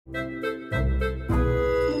Welcome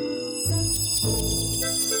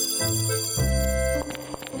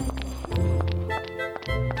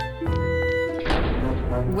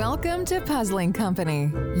to Puzzling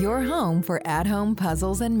Company, your home for at-home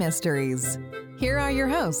puzzles and mysteries. Here are your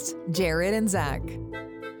hosts, Jared and Zach.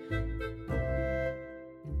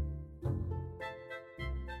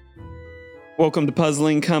 Welcome to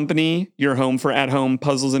Puzzling Company, your home for at-home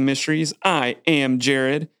puzzles and mysteries. I am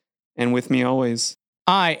Jared, and with me always,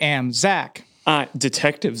 I am Zach.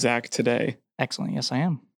 Detective Zach today. Excellent. Yes, I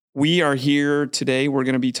am. We are here today. We're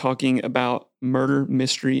going to be talking about murder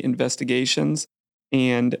mystery investigations.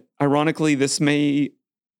 And ironically,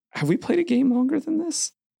 have we played a game longer than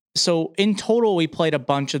this? So in total, we played a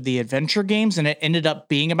bunch of the adventure games, and it ended up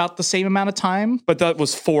being about the same amount of time. But that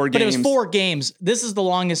was 4 games. But it was 4 games. This is the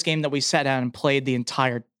longest game that we sat down and played the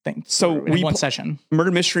entire thing. So in one session. Murder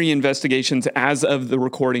mystery investigations, as of the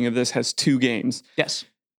recording of this, has 2 games. Yes.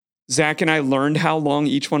 Zach and I learned how long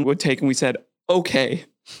each one would take, and we said, okay,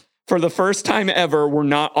 for the first time ever, we're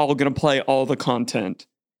not all going to play all the content.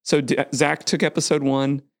 So Zach took episode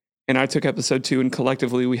 1 and I took episode 2, and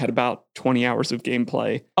collectively we had about 20 hours of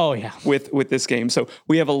gameplay. Oh yeah, with this game. So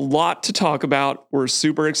we have a lot to talk about. We're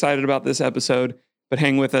super excited about this episode, but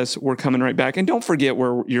hang with us. We're coming right back. And don't forget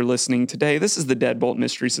where you're listening today. This is the Deadbolt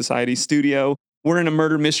Mystery Society studio. We're in a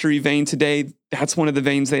murder mystery vein today. That's one of the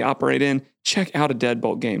veins they operate in. Check out a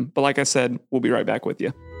Deadbolt game. But like I said, we'll be right back with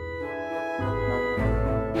you.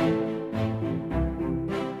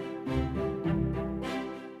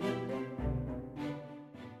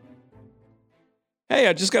 Hey,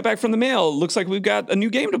 I just got back from the mail. Looks like we've got a new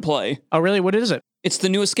game to play. Oh really? What is it? It's the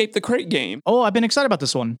new Escape the Crate game. Oh, I've been excited about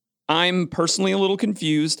this one. I'm personally a little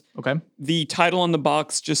confused. Okay. The title on the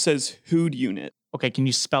box just says Who'd Unit. Okay, can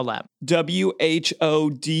you spell that? WHODUNIT.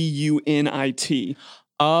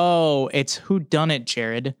 Oh, it's Whodunit,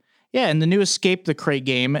 Jared. Yeah, in the new Escape the Crate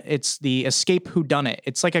game, it's the Escape Whodunit.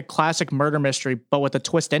 It's like a classic murder mystery, but with a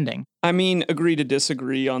twist ending. I mean, agree to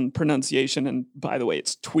disagree on pronunciation. And by the way,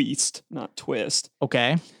 it's tweast, not twist.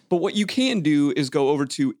 Okay. But what you can do is go over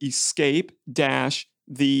to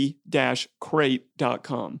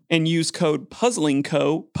escape-the-crate.com and use code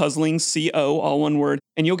PuzzlingCo, Puzzling CO, all one word,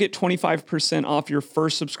 and you'll get 25% off your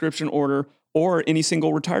first subscription order or any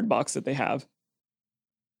single retired box that they have.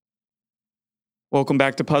 Welcome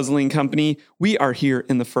back to Puzzling Company. We are here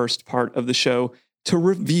in the first part of the show to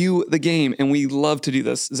review the game, and we love to do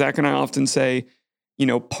this. Zach and I often say,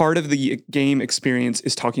 part of the game experience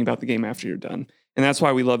is talking about the game after you're done. And that's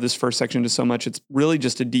why we love this first section just so much. It's really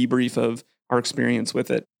just a debrief of our experience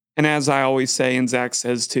with it. And as I always say, and Zach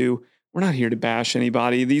says too, we're not here to bash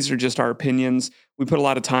anybody. These are just our opinions. We put a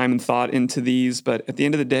lot of time and thought into these, but at the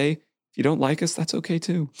end of the day, if you don't like us, that's okay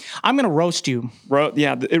too. I'm going to roast you.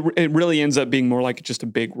 Yeah, it really ends up being more like just a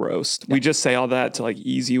big roast. Yeah. We just say all that to like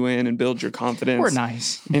ease you in and build your confidence. We're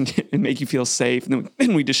nice. And make you feel safe. And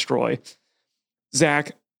then we destroy.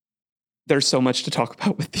 Zach, there's so much to talk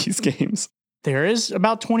about with these games. There is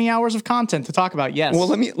about 20 hours of content to talk about, yes. Well,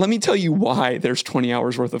 let me tell you why there's 20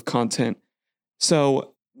 hours worth of content.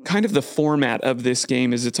 So kind of the format of this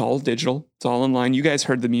game is it's all digital. It's all online. You guys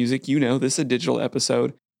heard the music. This is a digital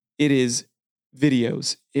episode. It is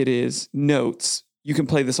videos. It is notes. You can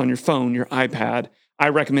play this on your phone, your iPad. I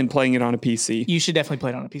recommend playing it on a PC. You should definitely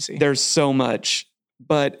play it on a PC. There's so much.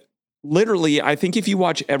 But literally, I think if you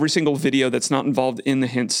watch every single video that's not involved in the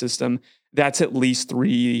hint system, that's at least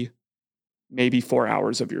 3, maybe 4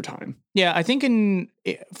 hours of your time. Yeah, I think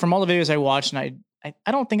from all the videos I watched, and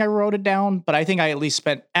I don't think I wrote it down, but I think I at least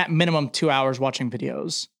spent at minimum 2 hours watching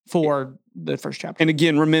videos for the first chapter. And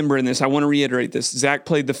again, remember in this, I want to reiterate this. Zach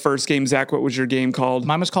played the first game. Zach, what was your game called?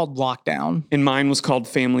 Mine was called Lockdown. And mine was called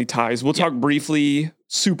Family Ties. We'll talk briefly,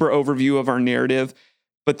 super overview of our narrative.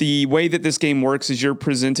 But the way that this game works is you're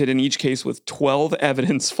presented in each case with 12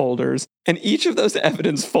 evidence folders. And each of those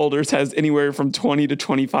evidence folders has anywhere from 20 to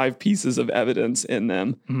 25 pieces of evidence in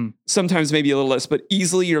them. Mm-hmm. Sometimes maybe a little less, but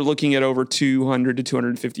easily you're looking at over 200 to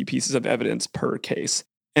 250 pieces of evidence per case.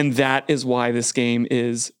 And that is why this game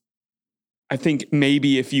is, I think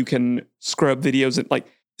maybe if you can scrub videos at like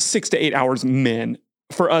 6 to 8 hours min.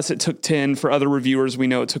 For us, it took 10. For other reviewers, we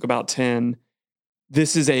know it took about 10.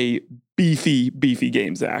 This is a beefy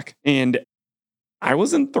game, Zach. And I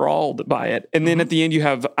was enthralled by it. And then at the end, you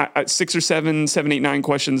have 6 or 7, 8, 9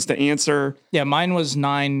 questions to answer. Yeah, mine was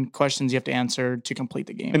 9 questions you have to answer to complete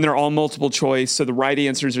the game. And they're all multiple choice. So the right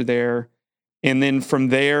answers are there. And then from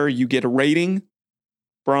there, you get a rating,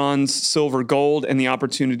 bronze, silver, gold, and the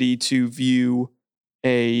opportunity to view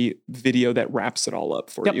a video that wraps it all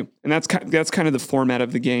up for you. And that's kind of the format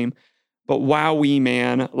of the game. But wowee,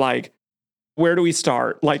 man, like Where do we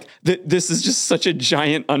start? Like, this is just such a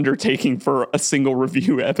giant undertaking for a single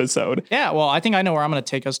review episode. Yeah, well, I think I know where I'm going to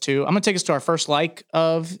take us to. I'm going to take us to our first like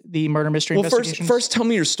of the murder mystery Well, investigations. first, tell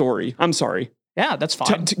me your story. I'm sorry. Yeah, that's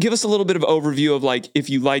fine. Give us a little bit of overview of like, if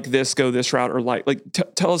you like this, go this route, or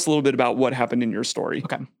tell us a little bit about what happened in your story.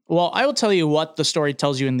 Okay. Well, I will tell you what the story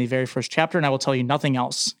tells you in the very first chapter, and I will tell you nothing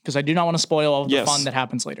else because I do not want to spoil all of the fun that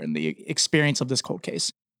happens later in the experience of this cold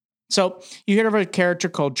case. So you hear of a character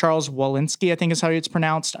called Charles Walensky, I think is how it's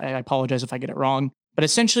pronounced. I apologize if I get it wrong. But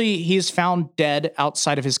essentially, he is found dead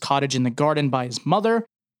outside of his cottage in the garden by his mother,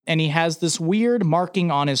 and he has this weird marking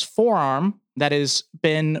on his forearm that has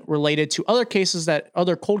been related to other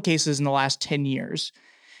cold cases in the last 10 years.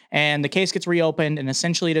 And the case gets reopened, and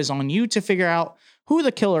essentially it is on you to figure out who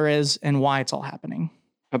the killer is and why it's all happening.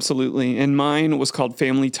 Absolutely. And mine was called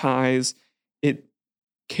Family Ties. It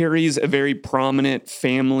carries a very prominent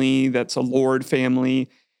family that's a Lord family,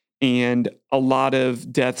 and a lot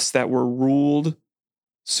of deaths that were ruled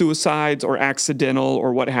suicides or accidental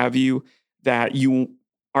or what have you that you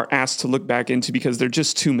are asked to look back into because they're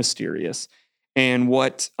just too mysterious. And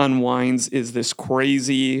what unwinds is this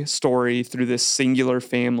crazy story through this singular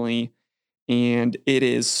family, and it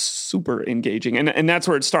is super engaging. And that's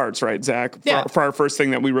where it starts, right, Zach? For our first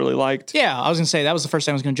thing that we really liked. Yeah, I was going to say that was the first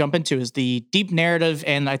thing I was going to jump into is the deep narrative,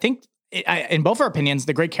 and I think in both our opinions,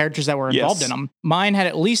 the great characters that were involved in them. Mine had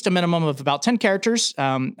at least a minimum of about 10 characters.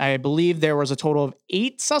 I believe there was a total of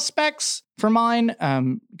 8 suspects for mine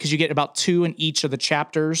because you get about 2 in each of the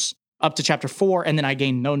chapters up to chapter 4, and then I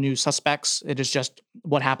gain no new suspects. It is just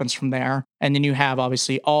what happens from there. And then you have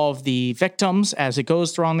obviously all of the victims as it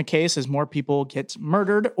goes through on the case, as more people get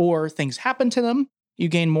murdered or things happen to them. You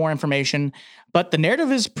gain more information, but the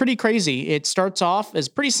narrative is pretty crazy. It starts off as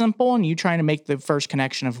pretty simple, and you trying to make the first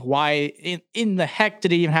connection of why in the heck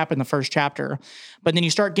did it even happen in the first chapter. But then you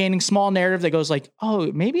start gaining small narrative that goes like,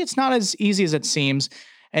 oh, maybe it's not as easy as it seems.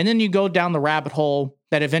 And then you go down the rabbit hole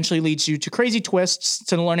that eventually leads you to crazy twists,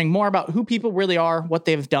 to learning more about who people really are, what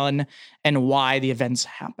they've done, and why the events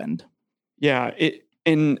happened. Yeah,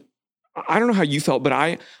 and I don't know how you felt, but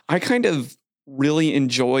I kind of really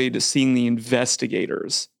enjoyed seeing the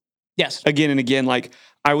investigators. Yes. Again and again, like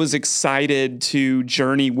I was excited to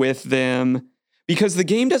journey with them because the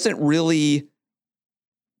game doesn't really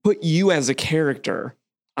put you as a character,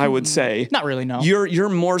 I would say. Not really, no. You're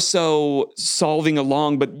more so solving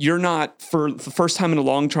along, but you're not, for the first time in a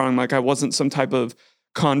long time, like I wasn't some type of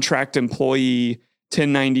contract employee,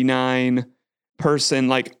 1099 person.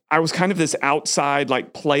 Like I was kind of this outside,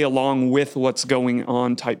 like play along with what's going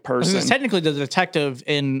on type person. This is technically the detective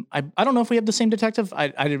in, I don't know if we have the same detective. I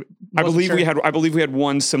believe we had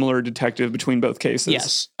one similar detective between both cases.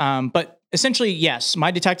 Yes. But essentially, yes, my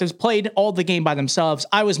detectives played all the game by themselves.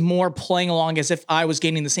 I was more playing along as if I was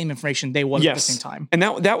gaining the same information they would at the same time. And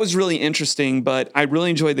that was really interesting, but I really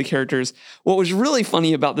enjoyed the characters. What was really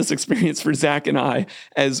funny about this experience for Zach and I,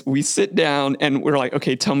 as we sit down and we're like,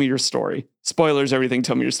 okay, tell me your story. Spoilers, everything,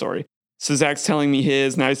 tell me your story. So Zach's telling me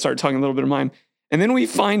his, and I start talking a little bit of mine. And then we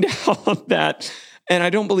find out that, and I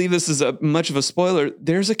don't believe this is much of a spoiler,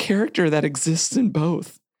 there's a character that exists in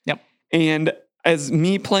both. Yep. And as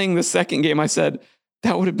me playing the second game, I said,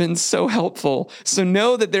 that would have been so helpful. So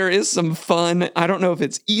know that there is some fun. I don't know if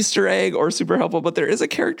it's Easter egg or super helpful, but there is a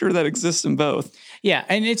character that exists in both. Yeah,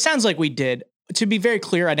 and it sounds like we did. To be very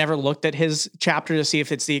clear, I never looked at his chapter to see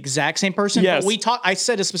if it's the exact same person. Yes. But I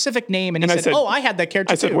said a specific name, and he said, oh, I had that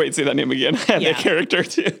character too. I said, wait, say that name again. I had that character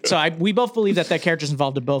too. So we both believe that character's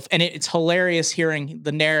involved in both. And it's hilarious hearing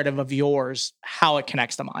the narrative of yours, how it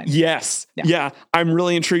connects to mine. Yes. Yeah. I'm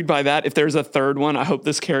really intrigued by that. If there's a third one, I hope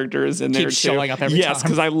this character is in there too. Keeps showing up every time. Yes,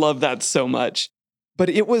 because I love that so much. But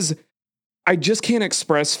I just can't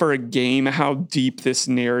express for a game how deep this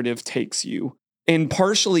narrative takes you. And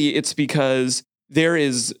partially it's because there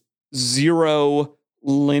is zero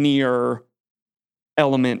linear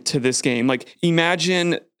element to this game. Like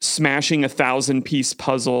imagine smashing 1,000-piece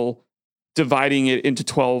puzzle, dividing it into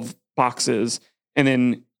 12 boxes, and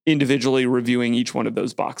then individually reviewing each one of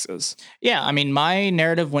those boxes. Yeah, I mean, my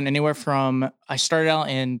narrative went anywhere from I started out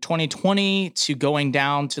in 2020 to going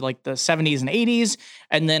down to like the 70s and 80s,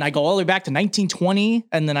 and then I go all the way back to 1920,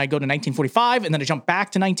 and then I go to 1945, and then I jump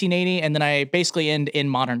back to 1980, and then I basically end in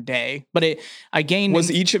modern day. But I gained... Was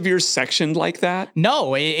each of yours sectioned like that?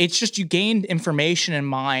 No, it's just you gained information in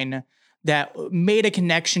mine that made a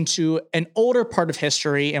connection to an older part of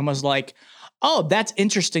history and was like, oh, that's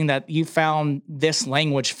interesting that you found this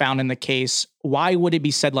language found in the case. Why would it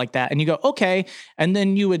be said like that? And you go, okay. And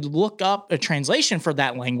then you would look up a translation for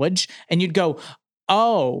that language and you'd go,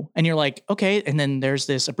 oh, and you're like, okay. And then there's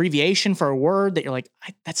this abbreviation for a word that you're like,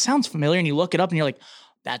 that sounds familiar. And you look it up and you're like,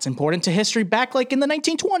 that's important to history back like in the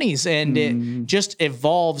 1920s. And it just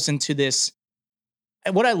evolves into this.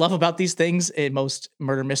 What I love about these things in most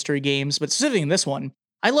murder mystery games, but specifically in this one,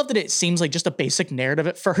 I love that it seems like just a basic narrative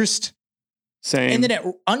at first. Same. And then it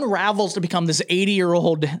unravels to become this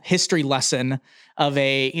 80-year-old history lesson of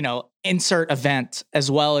a, insert event,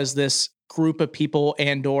 as well as this group of people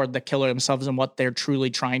and or the killer themselves and what they're truly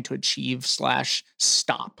trying to achieve /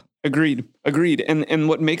 stop. Agreed. And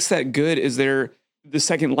what makes that good is the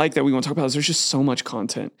second like that we want to talk about is there's just so much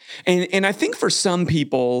content. And I think for some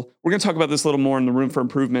people, we're going to talk about this a little more in the room for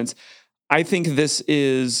improvements. I think this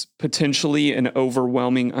is potentially an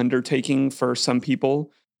overwhelming undertaking for some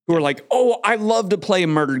people who are like, oh, I love to play a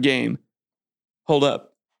murder game. Hold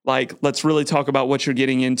up. Like, let's really talk about what you're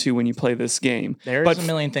getting into when you play this game. There's a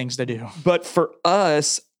million things to do. But for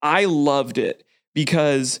us, I loved it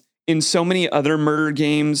because in so many other murder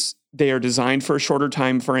games, they are designed for a shorter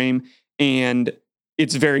time frame and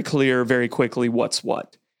it's very clear very quickly what's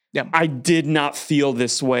what. Yeah. I did not feel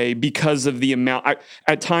this way because of the amount.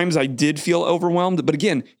 At times I did feel overwhelmed, but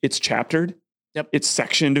again, it's chaptered. Yep. It's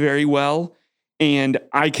sectioned very well. And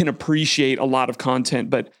I can appreciate a lot of content,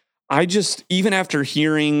 but I just, even after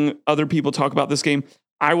hearing other people talk about this game,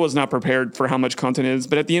 I was not prepared for how much content is.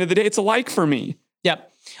 But at the end of the day, it's a like for me.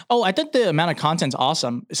 Yep. Oh, I think the amount of content's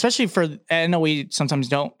awesome, especially I know we sometimes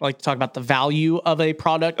don't like to talk about the value of a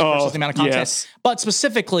product versus the amount of content, yes. But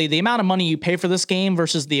specifically the amount of money you pay for this game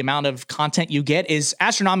versus the amount of content you get is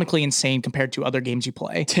astronomically insane compared to other games you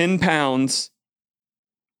play. 10 pounds,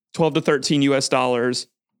 12 to 13 US dollars,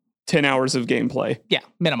 10 hours of gameplay. Yeah,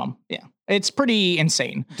 minimum. Yeah. It's pretty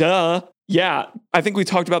insane. Duh. Yeah. I think we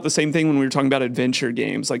talked about the same thing when we were talking about adventure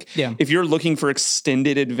games. Like, if you're looking for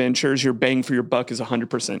extended adventures, your bang for your buck is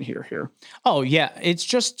 100% here. Oh, yeah. It's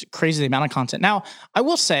just crazy the amount of content. Now, I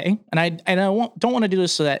will say, and I don't want to do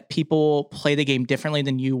this so that people play the game differently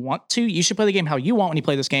than you want to. You should play the game how you want when you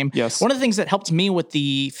play this game. Yes. One of the things that helped me with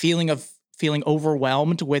the feeling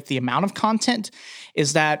overwhelmed with the amount of content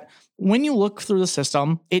is that when you look through the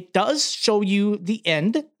system, it does show you the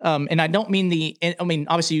end. And I don't mean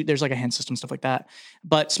obviously there's like a hint system, stuff like that.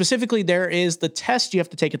 But specifically, there is the test you have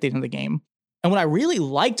to take at the end of the game. And what I really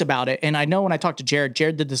liked about it, and I know when I talked to Jared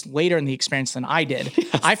did this later in the experience than I did.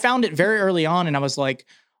 Yes. I found it very early on and I was like,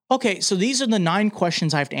 okay, so these are the 9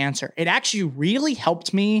 questions I have to answer. It actually really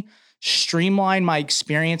helped me streamline my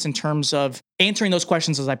experience in terms of answering those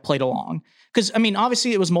questions as I played along. Because,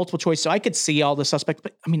 obviously it was multiple choice, so I could see all the suspects,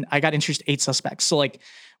 but I got introduced to 8 suspects. So like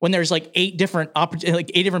when there's like 8 different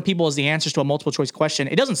people as the answers to a multiple choice question,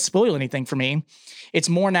 it doesn't spoil anything for me. It's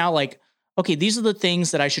more now like, okay, these are the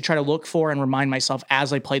things that I should try to look for and remind myself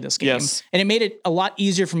as I play this game. Yes. And it made it a lot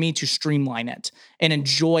easier for me to streamline it and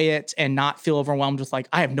enjoy it and not feel overwhelmed with like,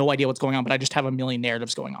 I have no idea what's going on, but I just have a million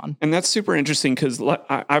narratives going on. And that's super interesting because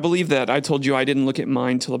I believe that I told you I didn't look at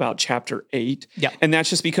mine till about chapter 8. Yeah. And that's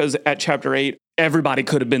just because at chapter 8, everybody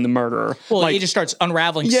could have been the murderer. Well, it just starts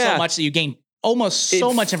unraveling so much that you gain almost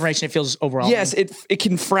so much information. It feels overwhelming. Yes, it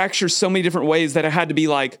can fracture so many different ways that I had to be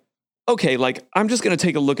like, okay, like I'm just going to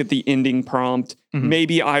take a look at the ending prompt. Mm-hmm.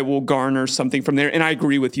 Maybe I will garner something from there. And I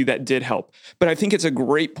agree with you, that did help. But I think it's a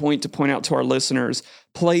great point to point out to our listeners,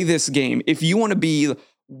 play this game. If you want to be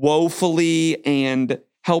woefully and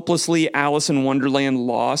helplessly Alice in Wonderland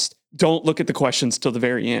lost, don't look at the questions till the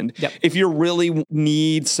very end. Yep. If you really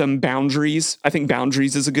need some boundaries, I think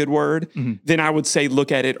boundaries is a good word, then I would say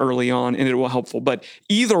look at it early on and it will be helpful. But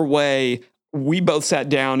either way, we both sat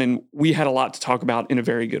down and we had a lot to talk about in a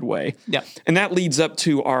very good way. Yeah. And that leads up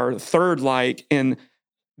to our third like, and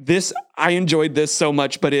this, I enjoyed this so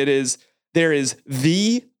much, but there is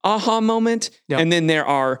the aha moment, and then there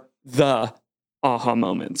are the aha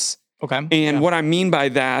moments. Okay. And what I mean by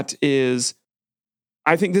that is,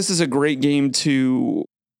 I think this is a great game to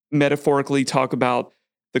metaphorically talk about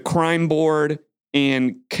the crime board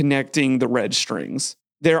and connecting the red strings.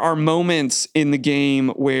 There are moments in the game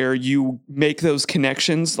where you make those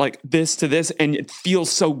connections like this to this, and it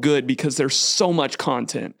feels so good because there's so much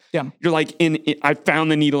content. Yeah. You're like, I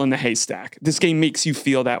found the needle in the haystack. This game makes you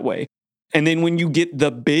feel that way. And then when you get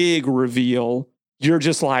the big reveal, you're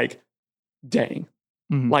just like, dang,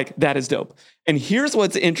 like that is dope. And here's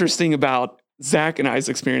what's interesting about Zach and I's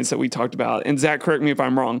experience that we talked about. And Zach, correct me if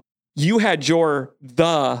I'm wrong. You had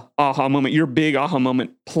the aha moment, your big aha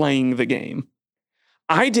moment playing the game.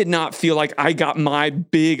 I did not feel like I got my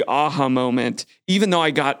big aha moment, even though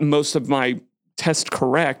I got most of my test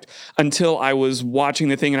correct, until I was watching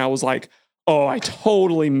the thing and I was like, oh, I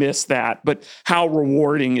totally missed that. But how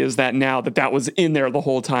rewarding is that now that was in there the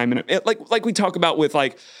whole time? And like we talk about with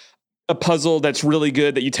like a puzzle that's really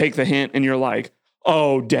good that you take the hint and you're like,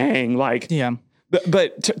 oh, dang. Like, yeah.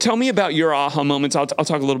 But tell me about your aha moments. I'll talk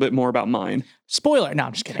a little bit more about mine. Spoiler. No,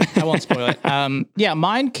 I'm just kidding. I won't spoil it. Yeah,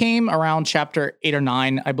 mine came around chapter 8 or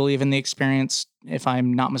 9, I believe, in the experience, if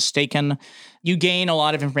I'm not mistaken. You gain a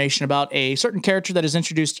lot of information about a certain character that is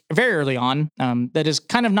introduced very early on, that is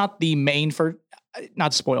kind of not the main for,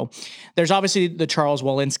 not to spoil. There's obviously the Charles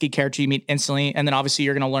Walensky character you meet instantly, and then obviously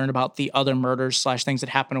you're going to learn about the other murders / things that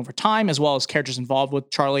happen over time, as well as characters involved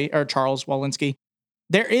with Charles Walensky.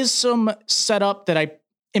 There is some setup that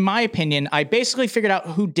in my opinion, I basically figured out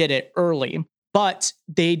who did it early, but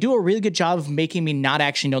they do a really good job of making me not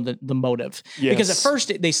actually know the motive. Yes. Because at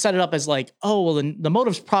first they set it up as like, oh, well, the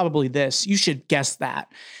motive's probably this. You should guess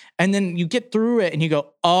that. And then you get through it and you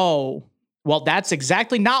go, oh, well, that's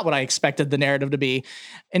exactly not what I expected the narrative to be.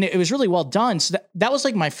 And it was really well done. So that was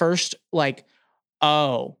like my first, like,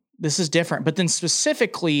 oh, this is different. But then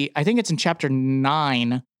specifically, I think it's in chapter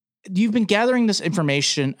 9, you've been gathering this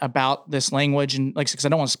information about this language, and like, because I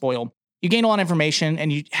don't want to spoil, you gain a lot of information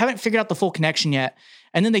and you haven't figured out the full connection yet.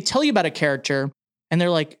 And then they tell you about a character and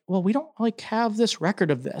they're like, well, we don't like have this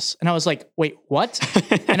record of this. And I was like, wait, what?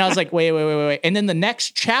 And I was like, wait. And then the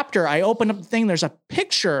next chapter, I opened up the thing. There's a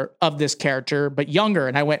picture of this character, but younger.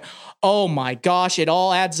 And I went, oh my gosh, it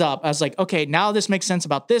all adds up. I was like, okay, now this makes sense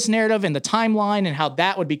about this narrative and the timeline and how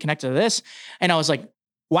that would be connected to this. And I was like,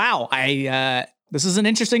 wow, this is an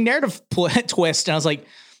interesting narrative twist. And I was like,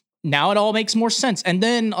 now it all makes more sense. And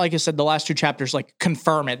then, like I said, the last 2 chapters like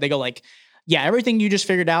confirm it. They go like, yeah, everything you just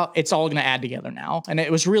figured out, it's all going to add together now. And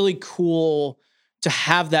it was really cool to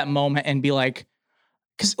have that moment and be like,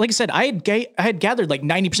 because like I said, I had gathered like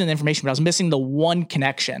 90% of the information, but I was missing the one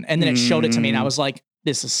connection. And then it showed it to me and I was like,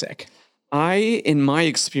 this is sick. In my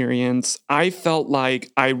experience, I felt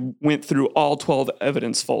like I went through all 12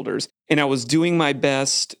 evidence folders and I was doing my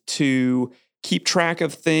best to keep track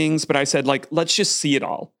of things, but I said like, let's just see it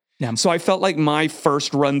all. Yeah. So I felt like my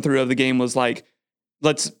first run through of the game was like,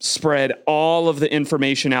 let's spread all of the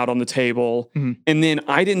information out on the table. Mm-hmm. And then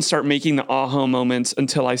I didn't start making the aha moments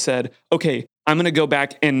until I said, okay, I'm going to go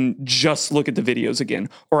back and just look at the videos again,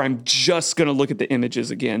 or I'm just going to look at the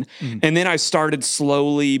images again. Mm-hmm. And then I started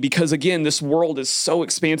slowly, because again, this world is so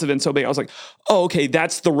expansive and so big. I was like, oh, okay,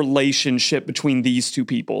 that's the relationship between these 2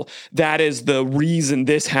 people. That is the reason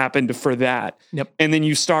this happened for that. Yep. And then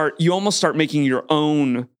you almost start making your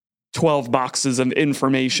own 12 boxes of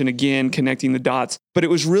information again, connecting the dots. But it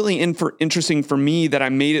was really interesting for me that I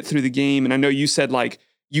made it through the game. And I know you said like,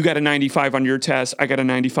 you got a 95 on your test. I got a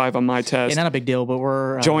 95 on my test. Yeah, not a big deal, but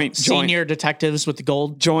we're senior detectives with the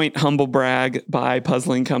gold. Joint humble brag by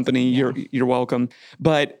Puzzling Company. Yeah. You're welcome.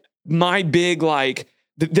 But my big,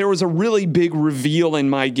 there was a really big reveal in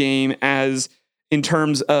my game in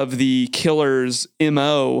terms of the killer's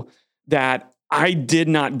MO that I did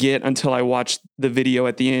not get until I watched the video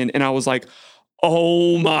at the end. And I was like,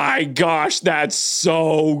 oh my gosh, that's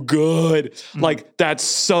so good. Mm-hmm. Like, that's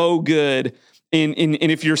so good. And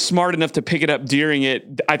if you're smart enough to pick it up during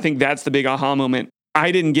it, I think that's the big aha moment.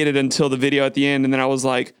 I didn't get it until the video at the end. And then I was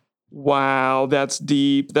like, wow, that's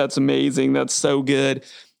deep. That's amazing. That's so good.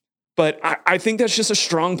 But I think that's just a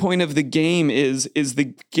strong point of the game is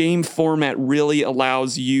the game format really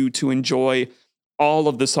allows you to enjoy all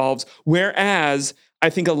of the solves. Whereas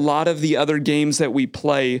I think a lot of the other games that we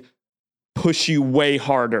play push you way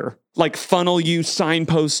harder, like funnel you,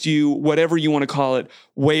 signpost you, whatever you want to call it,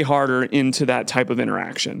 way harder into that type of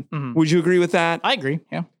interaction. Mm-hmm. Would you agree with that? I agree.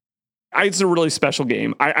 Yeah. It's a really special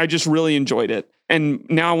game. I just really enjoyed it. And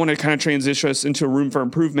now I want to kind of transition us into a room for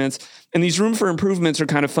improvements. And these room for improvements are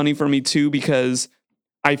kind of funny for me too, because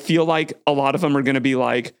I feel like a lot of them are going to be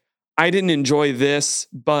like, I didn't enjoy this,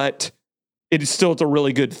 but it is still a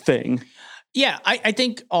really good thing. Yeah, I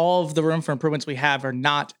think all of the room for improvements we have are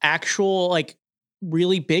not actual, like,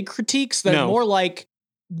 really big critiques. They're more like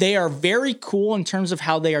they are very cool in terms of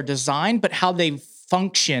how they are designed, but how they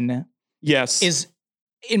function is,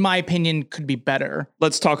 in my opinion, could be better.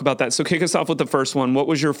 Let's talk about that. So kick us off with the first one. What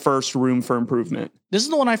was your first room for improvement? This is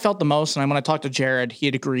the one I felt the most, and when I talked to Jared, he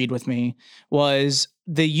had agreed with me, was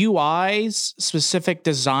the UI's specific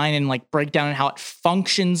design and like breakdown and how it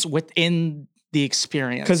functions within the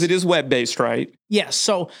experience. Because it is web-based, right? Yes.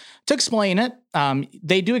 So to explain it,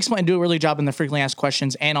 they do a really good job in the frequently asked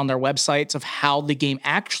questions and on their websites of how the game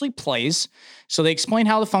actually plays. So they explain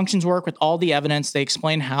how the functions work with all the evidence. They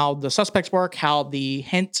explain how the suspects work, how the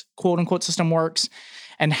hint, quote unquote, system works,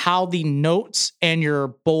 and how the notes and your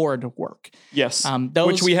board work. Yes.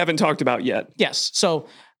 Which we haven't talked about yet. Yes. So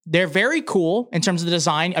They're very cool in terms of the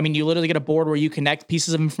design. I mean, you literally get a board where you connect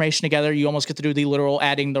pieces of information together. You almost get to do the literal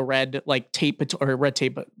adding the red like tape or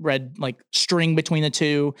red like string between the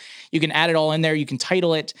two. You can add it all in there. You can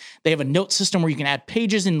title it. They have a note system where you can add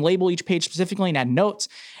pages and label each page specifically and add notes.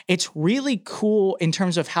 It's really cool in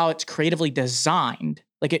terms of how it's creatively designed.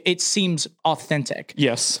 Like it seems authentic.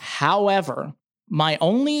 Yes. However, my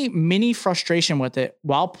only mini frustration with it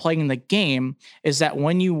while playing the game is that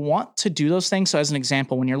when you want to do those things, so as an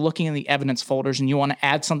example, when you're looking in the evidence folders and you want to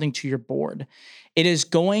add something to your board, it is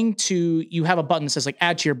going to, you have a button that says like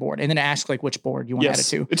add to your board and then it asks like which board you want to add it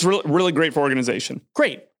to. It's really great for organization.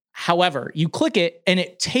 Great. However, you click it and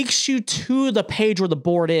it takes you to the page where the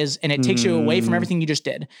board is and it takes you away from everything you just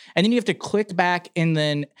did. And then you have to click back and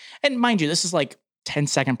mind you, this is like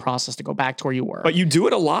 10-second process to go back to where you were. But you do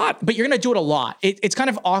it a lot. But you're going to do it a lot. It's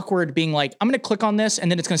kind of awkward being like, I'm going to click on this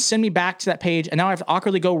and then it's going to send me back to that page. And now I have to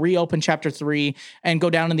awkwardly go reopen chapter 3 and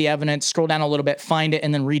go down in the evidence, scroll down a little bit, find it,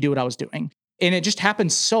 and then redo what I was doing. And it just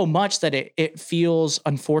happens so much that it feels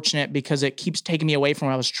unfortunate because it keeps taking me away from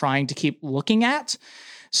what I was trying to keep looking at.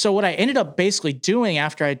 So what I ended up basically doing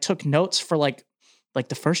after I took notes for like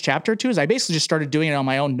the first chapter or two is I basically just started doing it on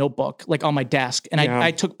my own notebook, like on my desk. And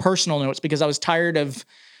I took personal notes because I was tired of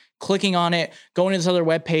clicking on it, going to this other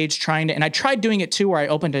webpage, and I tried doing it too, where I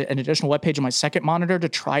opened an additional webpage on my second monitor to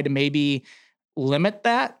try to maybe limit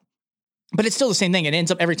that. But it's still the same thing. It ends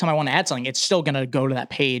up every time I want to add something, it's still going to go to that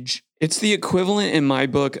page. It's the equivalent in my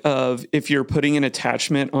book of if you're putting an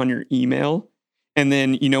attachment on your email. And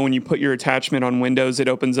then, when you put your attachment on Windows, it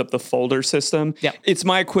opens up the folder system. Yep. It's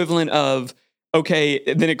my equivalent of, okay,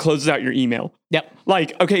 then it closes out your email. Yep.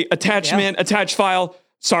 Like, okay, attachment, attached file.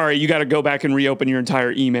 Sorry, you got to go back and reopen your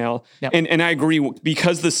entire email. Yep. And I agree,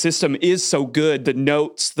 because the system is so good, the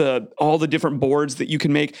notes, all the different boards that you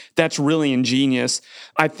can make, that's really ingenious.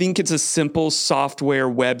 I think it's a simple software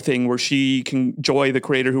web thing where Joy, the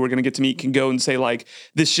creator who we're going to get to meet, can go and say like,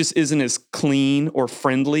 this just isn't as clean or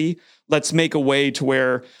friendly. Let's make a way to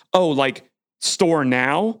where, store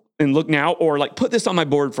now and look now, or like put this on my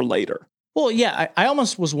board for later. Well, yeah, I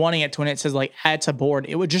almost was wanting it to when it says like add to board,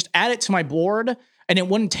 it would just add it to my board and it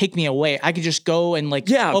wouldn't take me away. I could just go and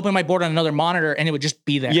open my board on another monitor and it would just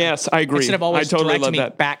be there. Yes, I agree. Instead of always directing me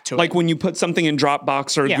back to it. Like when you put something in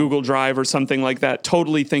Dropbox or Google Drive or something like that,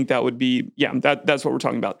 totally think that would be, that's what we're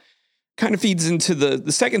talking about. Kind of feeds into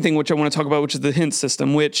the second thing, which I want to talk about, which is the hint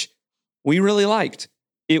system, which we really liked.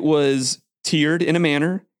 It was tiered in a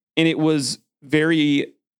manner and it was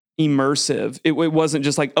very immersive. It wasn't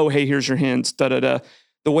just like, oh, hey, here's your hints, da-da-da.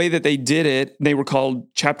 The way that they did it, they were called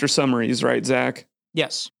chapter summaries, right, Zach?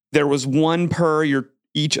 Yes. There was one per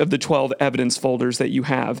each of the 12 evidence folders that you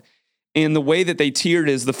have. And the way that they tiered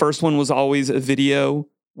is the first one was always a video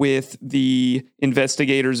with the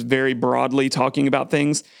investigators very broadly talking about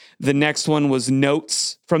things. The next one was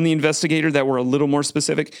notes from the investigator that were a little more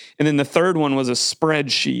specific. And then the third one was a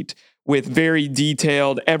spreadsheet with very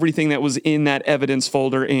detailed everything that was in that evidence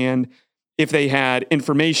folder, and if they had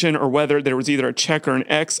information or whether there was either a check or an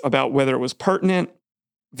X about whether it was pertinent.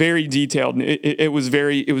 Very detailed. And it was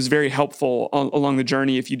very helpful along the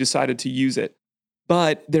journey if you decided to use it.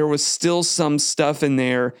 But there was still some stuff in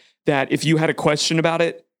there that if you had a question about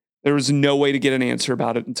it, there was no way to get an answer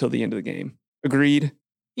about it until the end of the game. Agreed?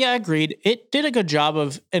 Yeah, agreed. It did a good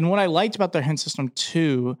job and what I liked about their hint system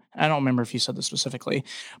too, I don't remember if you said this specifically,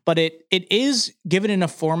 but it is given in a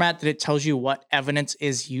format that it tells you what evidence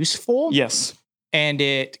is useful. Yes. And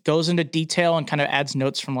it goes into detail and kind of adds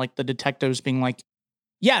notes from like the detectives being like,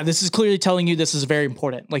 yeah, this is clearly telling you this is very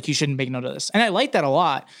important. Like you shouldn't make note of this. And I like that a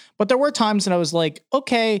lot. But there were times that I was like,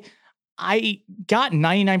 okay, I got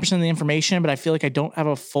 99% of the information, but I feel like I don't have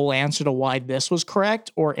a full answer to why this was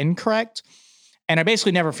correct or incorrect. And I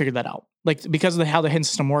basically never figured that out. Like because of how the hint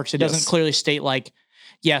system works, it doesn't clearly state like,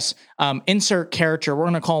 yes, insert character. We're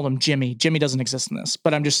going to call him Jimmy. Jimmy doesn't exist in this,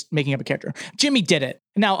 but I'm just making up a character. Jimmy did it.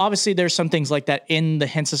 Now, obviously, there's some things like that in the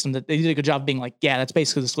hint system that they did a good job of being like, yeah, that's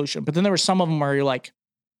basically the solution. But then there were some of them where you're like,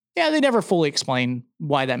 yeah, they never fully explain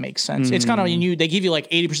why that makes sense. It's kind of, they give you like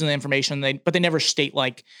 80% of the information, but they never state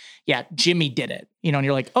like, yeah, Jimmy did it. And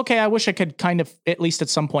you're like, okay, I wish I could kind of at least at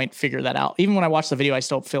some point figure that out. Even when I watched the video, I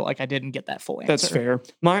still feel like I didn't get that full answer. That's fair.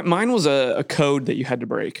 Mine was a code that you had to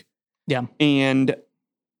break. Yeah. And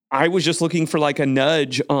I was just looking for like a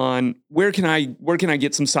nudge on where can I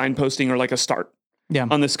get some signposting or like a start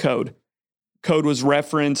on this code. Code was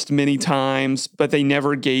referenced many times, but they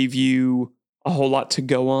never gave you a whole lot to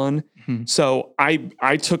go on. Mm-hmm. So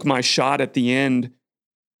I took my shot at the end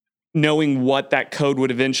knowing what that code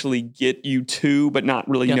would eventually get you to, but not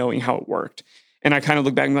really knowing how it worked. And I kind of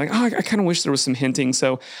look back and be like, oh, I kind of wish there was some hinting.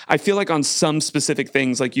 So I feel like on some specific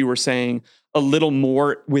things, like you were saying, a little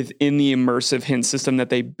more within the immersive hint system that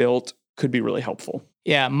they built could be really helpful.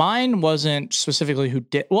 Yeah, mine wasn't specifically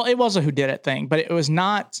it was a whodunit thing, but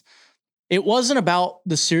it wasn't about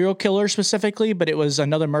the serial killer specifically, but it was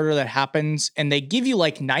another murder that happens. And they give you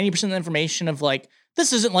like 90% of the information of like,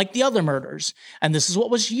 this isn't like the other murders. And this is what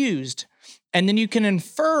was used. And then you can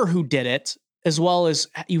infer who did it, as well as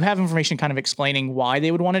you have information kind of explaining why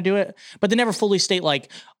they would want to do it, but they never fully state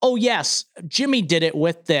like, oh yes, Jimmy did it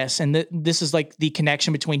with this. And this is like the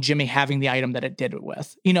connection between Jimmy having the item that it did it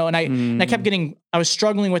with, and I was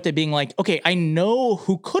struggling with it being like, okay, I know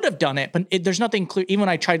who could have done it, but there's nothing clear. Even when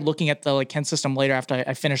I tried looking at the like hint system later after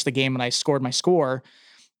I finished the game and I scored my score,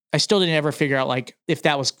 I still didn't ever figure out like if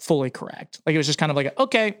that was fully correct. Like it was just kind of like,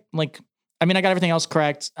 okay, like, I mean, I got everything else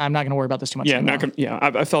correct. I'm not going to worry about this too much. Yeah,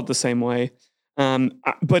 I felt the same way.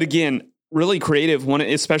 But again, really creative,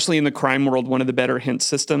 especially in the crime world, one of the better hint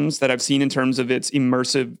systems that I've seen in terms of its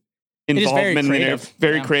immersive involvement.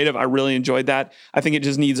 Very creative. I really enjoyed that. I think it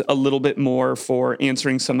just needs a little bit more for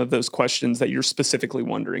answering some of those questions that you're specifically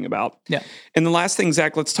wondering about. Yeah. And the last thing,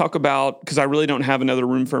 Zach, let's talk about, because I really don't have another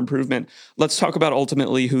room for improvement. Let's talk about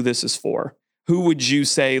ultimately who this is for. Who would you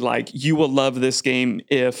say, like, you will love this game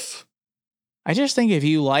if... I just think if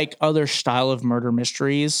you like other style of murder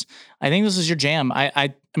mysteries, I think this is your jam.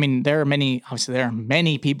 I mean, there are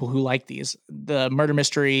many people who like these. The murder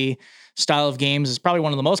mystery style of games is probably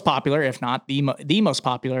one of the most popular, if not the most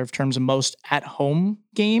popular in terms of most at-home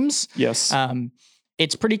games. Yes.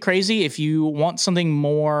 It's pretty crazy. If you want something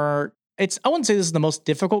more, I wouldn't say this is the most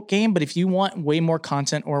difficult game, but if you want way more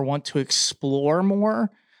content or want to explore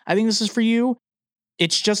more, I think this is for you.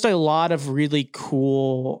 It's just a lot of really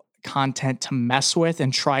cool content to mess with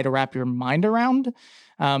and try to wrap your mind around.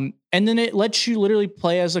 And then it lets you literally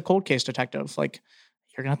play as a cold case detective. Like,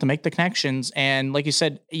 you're gonna have to make the connections. And like you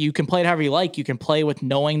said, you can play it however you like. You can play with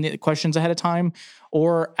knowing the questions ahead of time,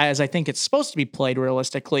 or as I think it's supposed to be played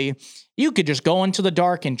realistically, you could just go into the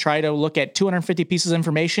dark and try to look at 250 pieces of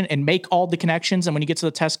information and make all the connections. And when you get to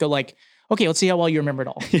the test, go like, okay, let's see how well you remember it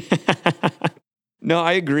all. No,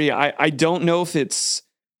 I agree. I don't know if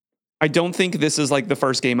I don't think this is like the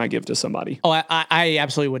first game I give to somebody. Oh, I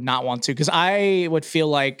absolutely would not want to, because I would feel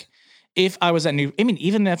like if I was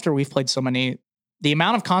even after we've played so many, the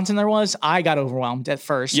amount of content there was, I got overwhelmed at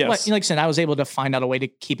first. Yes. Like I said, I was able to find out a way to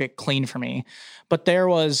keep it clean for me. But there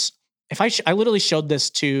was, I literally showed this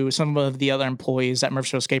to some of the other employees at Murph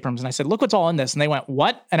Show Escape Rooms, and I said, look what's all in this. And they went,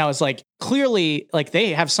 what? And I was like, clearly, like,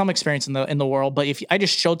 they have some experience in the world, but if I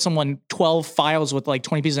just showed someone 12 files with like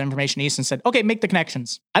 20 pieces of information each and said, okay, make the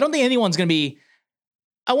connections. I don't think anyone's going to be,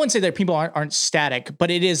 I wouldn't say that people aren't static,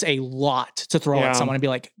 but it is a lot to throw at someone and be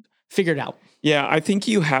like, figure it out. Yeah, I think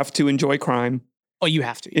you have to enjoy crime. Oh, you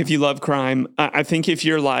have to. Yeah. If you love crime. I think if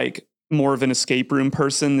you're like more of an escape room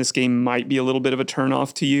person, this game might be a little bit of a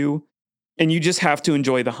turnoff to you. And you just have to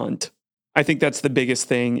enjoy the hunt. I think that's the biggest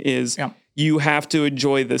thing is you have to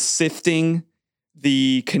enjoy the sifting,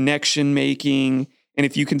 the connection making. And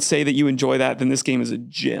if you can say that you enjoy that, then this game is a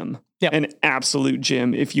gem, an absolute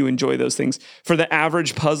gem if you enjoy those things. For the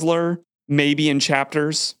average puzzler, maybe in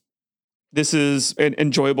chapters, this is an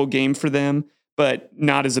enjoyable game for them, but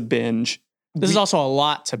not as a binge. This is also a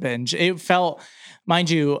lot to binge. It felt, mind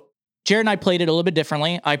you, Jared and I played it a little bit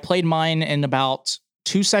differently. I played mine in about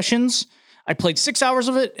 2 sessions. I played 6 hours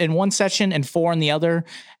of it in one session and 4 in the other.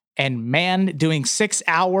 And man, doing 6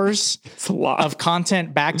 hours of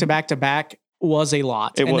content back to back to back was a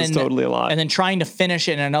lot. It was totally a lot. And then trying to finish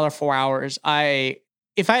it in another 4 hours.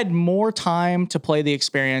 If I had more time to play the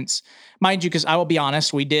experience, mind you, because I will be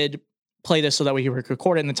honest, we did play this so that we could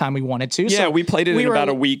record it in the time we wanted to. Yeah, so we played it in about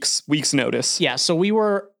a week's notice. Yeah, so we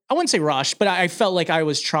were, I wouldn't say rushed, but I felt like I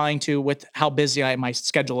was trying to, with how busy my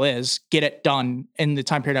schedule is, get it done in the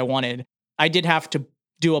time period I wanted. I did have to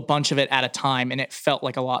do a bunch of it at a time, and it felt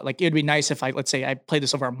like a lot. Like, it would be nice if let's say I played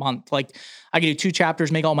this over a month. Like, I could do 2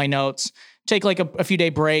 chapters, make all my notes, take like a few day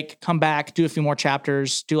break, come back, do a few more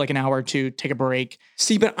chapters, do like an hour or 2, take a break.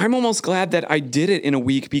 See, but I'm almost glad that I did it in a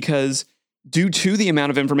week, because due to the amount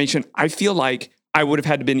of information, I feel like I would have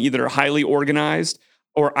had to been either highly organized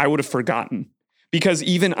or I would have forgotten. Because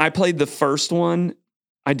even I played the first one,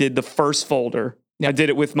 I did the first folder. Yep. I did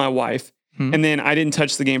it with my wife. And then I didn't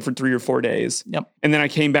touch the game for 3 or 4 days. Yep. And then I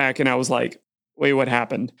came back and I was like, wait, what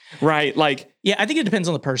happened? Right? Like, yeah, I think it depends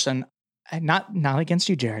on the person. Not against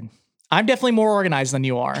you, Jared. I'm definitely more organized than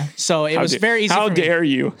you are. So it was very easy. How dare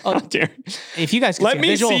you? How dare you? If you guys can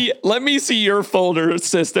let me see your folder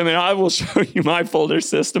system, and I will show you my folder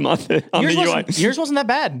system on the UI. Yours wasn't that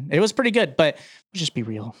bad. It was pretty good, but let's just be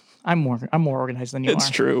real. I'm more organized than you It's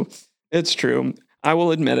are. true. It's true. I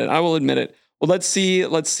will admit it. Well, let's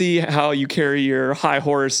see how you carry your high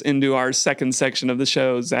horse into our second section of the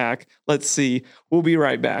show, Zach. Let's see. We'll be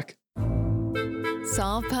right back.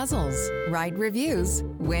 Solve puzzles, write reviews,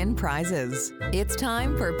 win prizes. It's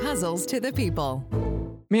time for Puzzles to the People.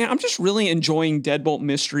 Man, I'm just really enjoying Deadbolt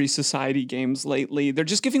Mystery Society games lately. They're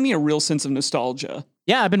just giving me a real sense of nostalgia.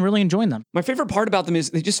 Yeah, I've been really enjoying them. My favorite part about them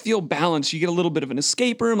is they just feel balanced. You get a little bit of an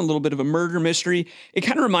escape room, a little bit of a murder mystery. It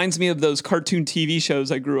kind of reminds me of those cartoon TV shows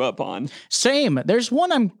I grew up on. Same. There's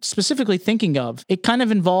one I'm specifically thinking of. It kind of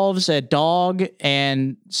involves a dog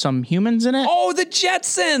and some humans in it. Oh, the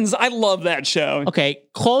Jetsons. I love that show. Okay,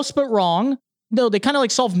 close but wrong. No, they kind of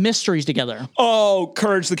like solve mysteries together. Oh,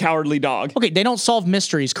 Courage the Cowardly Dog. Okay, they don't solve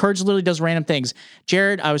mysteries. Courage literally does random things.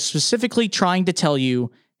 Jared, I was specifically trying to tell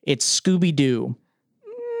you it's Scooby-Doo.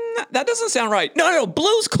 That doesn't sound right. No,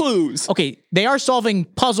 Blue's Clues. Okay, they are solving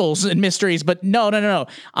puzzles and mysteries, but no.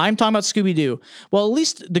 I'm talking about Scooby-Doo. Well, at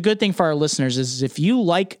least the good thing for our listeners is if you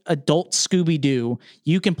like adult Scooby-Doo,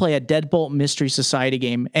 you can play a Deadbolt Mystery Society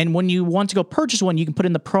game. And when you want to go purchase one, you can put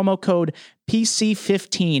in the promo code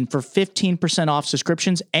PC15 for 15% off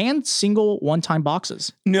subscriptions and single one-time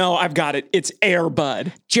boxes. No, I've got it. It's Air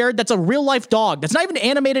Bud. Jared, that's a real-life dog. That's not even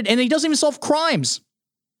animated, and he doesn't even solve crimes.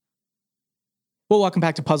 Well, welcome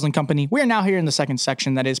back to Puzzling Company. We are now here in the second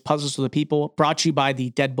section that is Puzzles to the People, brought to you by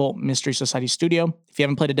the Deadbolt Mystery Society Studio. If you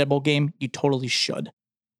haven't played a Deadbolt game, you totally should.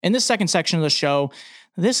 In this second section of the show,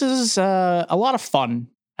 this is a lot of fun.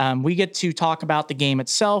 We get to talk about the game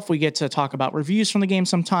itself. We get to talk about reviews from the game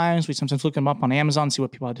sometimes. We sometimes look them up on Amazon, see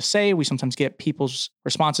what people have to say. We sometimes get people's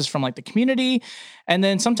responses from like the community. And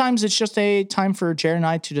then sometimes it's just a time for Jared and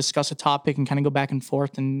I to discuss a topic and kind of go back and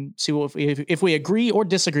forth and see if we agree or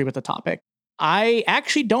disagree with the topic. I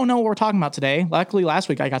actually don't know what we're talking about today. Luckily, last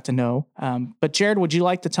week I got to know. But Jared, would you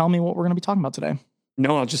like to tell me what we're going to be talking about today?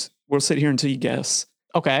 No, we'll sit here until you guess.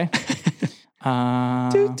 Okay.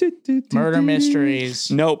 Murder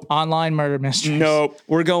mysteries. Nope. Online murder mysteries. Nope.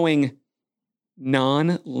 We're going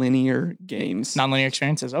non-linear games. Non-linear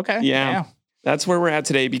experiences. Okay. Yeah. That's where we're at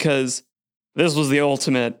today because this was the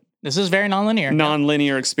ultimate. This is very non-linear.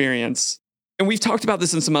 Non-linear experience. And we've talked about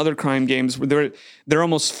this in some other crime games where they're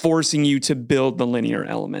almost forcing you to build the linear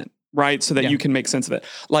element, right? So that you can make sense of it.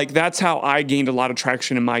 Like that's how I gained a lot of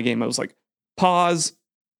traction in my game. I was like, pause,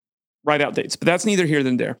 write out dates. But that's neither here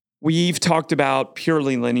nor there. We've talked about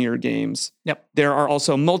purely linear games. Yep. There are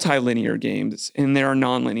also multi-linear games and there are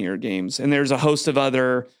non-linear games. And there's a host of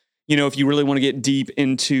other, if you really want to get deep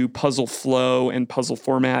into puzzle flow and puzzle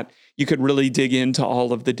format, you could really dig into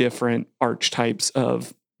all of the different archetypes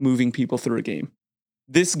of moving people through a game.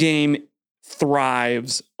 This game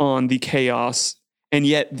thrives on the chaos and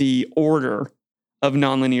yet the order of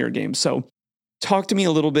nonlinear games. So talk to me a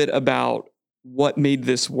little bit about what made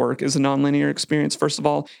this work as a nonlinear experience, first of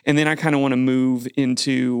all. And then I kind of want to move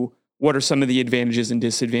into what are some of the advantages and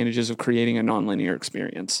disadvantages of creating a nonlinear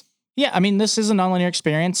experience. Yeah, I mean, this is a nonlinear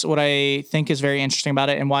experience. What I think is very interesting about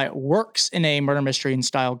it and why it works in a murder mystery and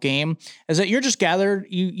style game is that you're just gathered,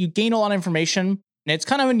 you gain a lot of information. And it's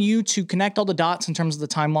kind of on you to connect all the dots in terms of the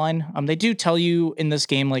timeline. They do tell you in this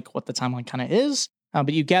game, like what the timeline kind of is,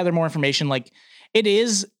 but you gather more information. Like it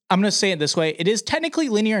is, I'm going to say it this way. It is technically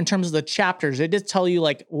linear in terms of the chapters. It does tell you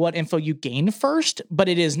like what info you gain first, but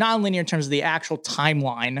it is non-linear in terms of the actual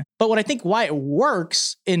timeline. But what I think why it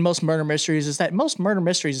works in most murder mysteries is that most murder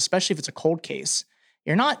mysteries, especially if it's a cold case,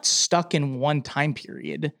 you're not stuck in one time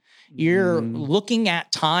period. You're looking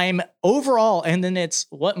at time overall, and then it's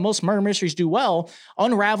what most murder mysteries do well,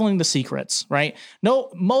 unraveling the secrets, right? No,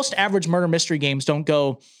 most average murder mystery games don't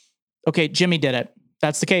go, okay, Jimmy did it.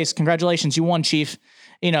 That's the case. Congratulations, you won, Chief.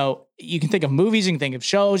 You can think of movies, you can think of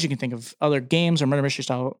shows, you can think of other games or murder mystery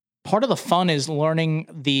style. Part of the fun is learning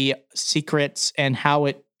the secrets and how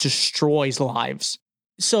it destroys lives.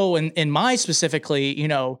 So in my specifically,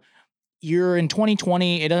 you're in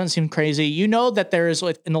 2020. It doesn't seem crazy. You know that there is,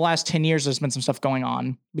 in the last 10 years, there's been some stuff going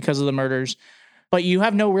on because of the murders, but you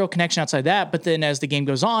have no real connection outside that. But then as the game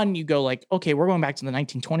goes on, you go like, okay, we're going back to the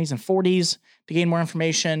 1920s and 40s to gain more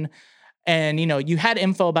information. And, you had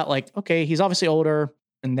info about like, okay, he's obviously older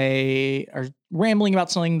and they are rambling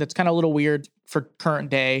about something that's kind of a little weird for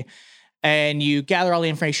current day. And you gather all the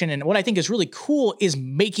information. And what I think is really cool is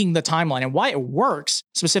making the timeline. And why it works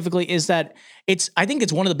specifically is that I think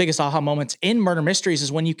it's one of the biggest aha moments in murder mysteries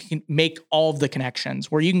is when you can make all of the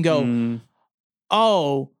connections where you can go,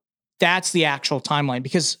 oh, that's the actual timeline.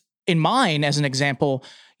 Because in mine, as an example,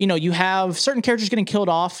 you have certain characters getting killed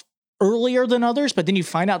off earlier than others, but then you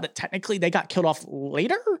find out that technically they got killed off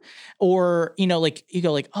later. Or, like you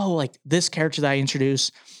go like, oh, like this character that I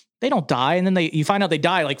introduced, they don't die. And then you find out they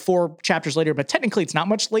die like 4 chapters later, but technically it's not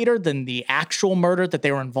much later than the actual murder that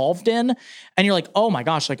they were involved in. And you're like, oh my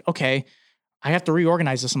gosh, like, okay, I have to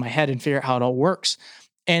reorganize this in my head and figure out how it all works.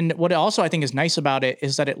 And what also I think is nice about it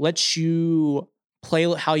is that it lets you play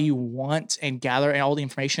how you want and gather all the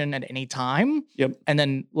information at any time. Yep. And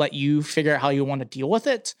then let you figure out how you want to deal with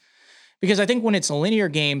it. Because I think when it's a linear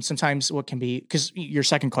game, sometimes what can be, because your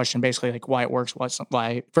second question, basically like why it works,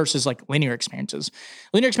 why versus like linear experiences.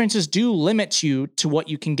 Linear experiences do limit you to what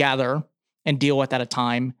you can gather and deal with at a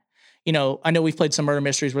time. You know, I know we've played some murder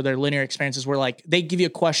mysteries where they're linear experiences where like they give you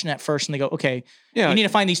a question at first and they go, okay, you need to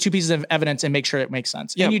find these 2 pieces of evidence and make sure it makes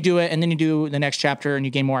sense. And you do it, and then you do the next chapter and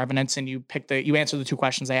you gain more evidence and you answer the 2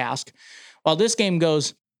 questions they ask. While this game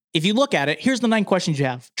goes, if you look at it, here's the 9 questions you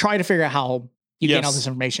have. Try to figure out how you gain all this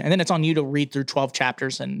information. And then it's on you to read through 12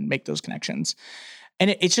 chapters and make those connections. And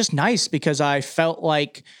it's just nice because I felt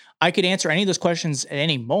like I could answer any of those questions at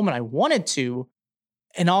any moment I wanted to.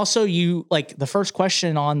 And also you like the first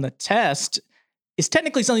question on the test is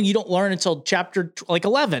technically something you don't learn until chapter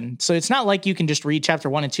 11. So it's not like you can just read chapter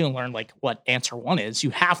 1 and 2 and learn like what answer 1 is. You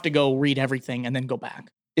have to go read everything and then go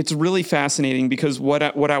back. It's really fascinating because what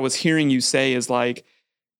I was hearing you say is like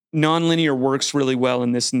nonlinear works really well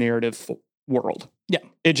in this narrative world. Yeah.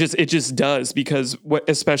 It just does because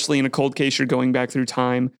especially in a cold case, you're going back through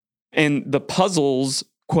time, and the puzzles,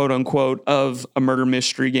 quote unquote, of a murder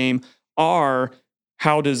mystery game are,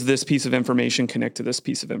 how does this piece of information connect to this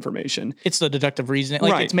piece of information? It's the deductive reasoning.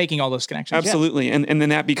 Like it's making all those connections. Absolutely. Yeah. And then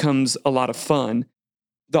that becomes a lot of fun.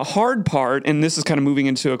 The hard part, and this is kind of moving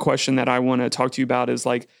into a question that I want to talk to you about, is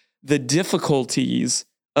like the difficulties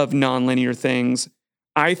of nonlinear things,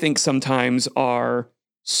 I think sometimes are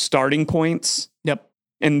starting points. Yep.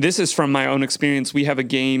 And this is from my own experience. We have a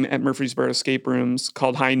game at Murfreesboro Escape Rooms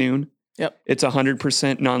called High Noon. Yep. It's 100%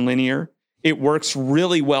 nonlinear. It works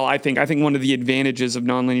really well, I think. I think one of the advantages of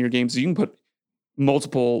nonlinear games is you can put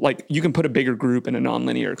you can put a bigger group in a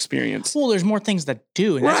nonlinear experience. Well, there's more things that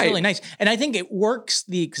do, and that's really nice. And I think it works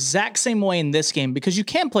the exact same way in this game because you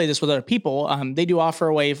can play this with other people. They do offer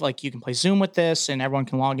a way of like you can play Zoom with this and everyone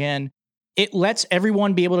can log in. It lets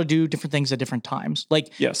everyone be able to do different things at different times.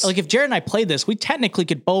 Like if Jared and I played this, we technically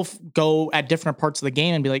could both go at different parts of the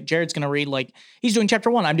game and be like, Jared's going to read, like, he's doing chapter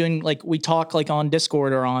 1. I'm doing, like, we talk, like, on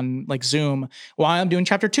Discord or on, like, Zoom while I'm doing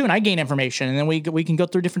chapter 2 and I gain information. And then we can go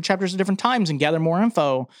through different chapters at different times and gather more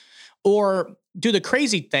info. Or do the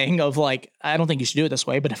crazy thing of, like, I don't think you should do it this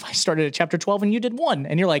way, but if I started at chapter 12 and you did 1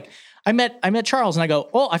 and you're like, I met Charles and I go,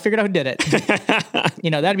 oh, I figured out who did it.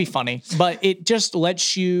 That'd be funny. But it just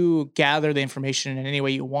lets you gather the information in any way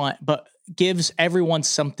you want, but gives everyone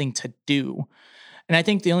something to do. And I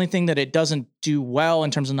think the only thing that it doesn't do well in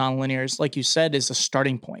terms of nonlinears, like you said, is the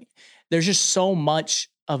starting point. There's just so much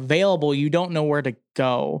available. You don't know where to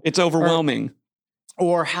go. It's overwhelming.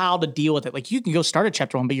 Or how to deal with it. Like you can go start at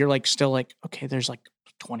chapter 1, but you're like still like, okay, there's like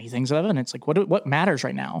 20 things of evidence. Like what matters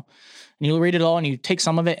right now? And you read it all and you take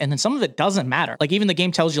some of it, and then some of it doesn't matter. Like even the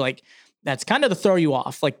game tells you like that's kind of to throw you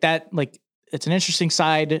off. Like that, like it's an interesting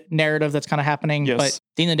side narrative that's kind of happening. Yes. But at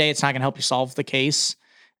the end of the day, it's not going to help you solve the case.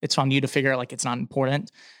 It's on you to figure out like it's not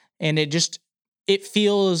important. And it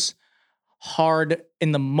feels hard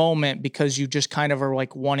in the moment because you just kind of are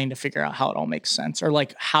like wanting to figure out how it all makes sense or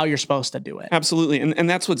like how you're supposed to do it. Absolutely. And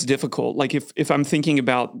that's what's difficult. Like if I'm thinking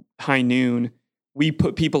about High Noon, we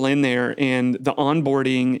put people in there and the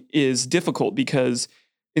onboarding is difficult because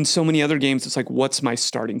in so many other games, it's like, what's my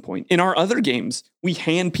starting point? In our other games, we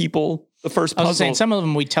hand people the first puzzle. I was saying, some of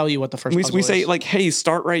them we tell you what the first puzzle is. We say like, hey,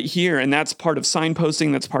 start right here. And that's part of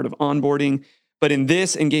signposting. That's part of onboarding. But in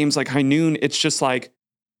games like High Noon, it's just like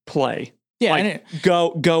play. Yeah, like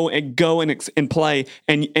go and play.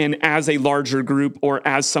 And as a larger group or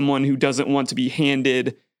as someone who doesn't want to be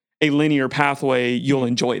handed a linear pathway, you'll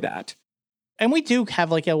enjoy that. And we do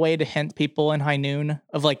have like a way to hint people in High Noon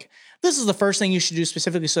of like, this is the first thing you should do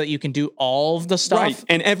specifically so that you can do all of the stuff. Right.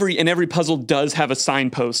 And every puzzle does have a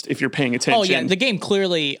signpost if you're paying attention. Oh yeah, the game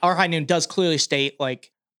clearly, our High Noon does clearly state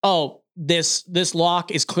like, oh, this lock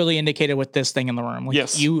is clearly indicated with this thing in the room. Like,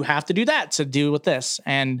 yes. You have to do that to do with this.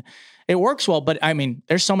 And it works well, but I mean,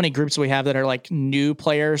 there's so many groups we have that are like new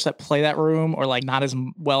players that play that room or like not as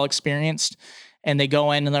well experienced. And they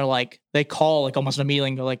go in and they're like, they call like almost immediately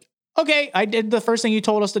and go like, okay, I did the first thing you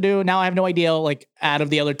told us to do. Now I have no idea, like, out of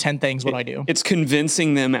the other 10 things, what do I do? It's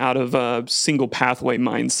convincing them out of a single pathway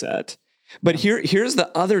mindset. But here's the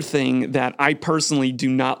other thing that I personally do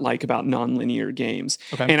not like about nonlinear games.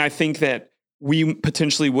 Okay. And I think that we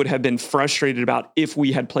potentially would have been frustrated about if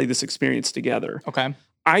we had played this experience together. Okay.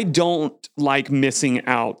 I don't like missing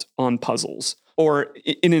out on puzzles or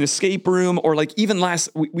in an escape room, or like even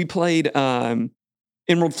we played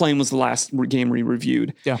Emerald Flame was the last game we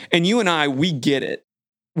reviewed. Yeah. And you and I, we get it.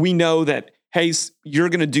 We know that, hey, you're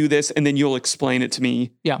going to do this and then you'll explain it to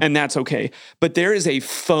me. Yeah. And that's okay. But there is a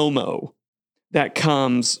FOMO that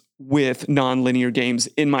comes with nonlinear games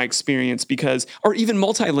in my experience or even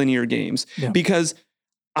multilinear games, because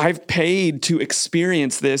I've paid to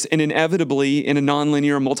experience this, and inevitably in a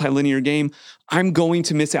nonlinear or multilinear game, I'm going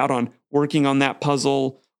to miss out on working on that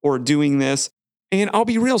puzzle or doing this. And I'll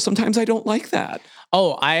be real, sometimes I don't like that.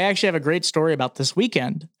 Oh, I actually have a great story about this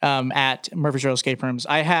weekend at Murfreesboro Escape Rooms.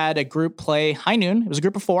 I had a group play High Noon. It was a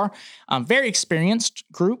group of 4, very experienced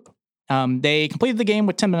group. They completed the game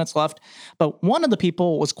with 10 minutes left, but one of the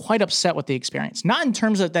people was quite upset with the experience. Not in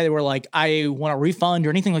terms of that they were like, I want a refund or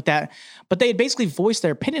anything like that, but they had basically voiced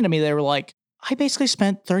their opinion to me. They were like, I basically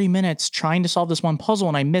spent 30 minutes trying to solve this one puzzle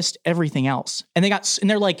and I missed everything else. And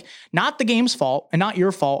they're like, not the game's fault and not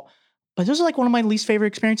your fault, but this is like one of my least favorite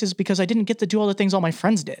experiences because I didn't get to do all the things all my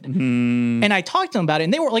friends did. Mm. And I talked to them about it,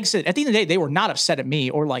 and they were, like I said, at the end of the day, they were not upset at me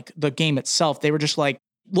or like the game itself. They were just like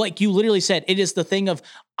you literally said, it is the thing of,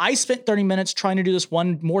 I spent 30 minutes trying to do this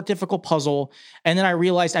one more difficult puzzle, and then I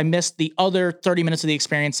realized I missed the other 30 minutes of the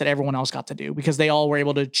experience that everyone else got to do because they all were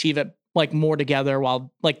able to achieve it like more together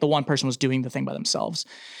while like the one person was doing the thing by themselves.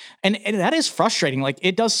 And that is frustrating. Like,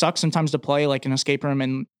 it does suck sometimes to play like an escape room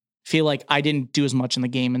and feel like I didn't do as much in the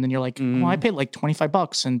game. And then you're like, well, I paid like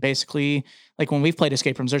 $25. And basically, like when we've played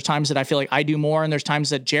escape rooms, there's times that I feel like I do more. And there's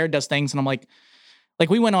times that Jared does things. And I'm like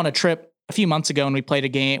we went on a trip a few months ago and we played a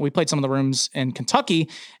game. We played some of the rooms in Kentucky.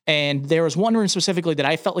 And there was one room specifically that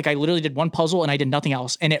I felt like I literally did one puzzle and I did nothing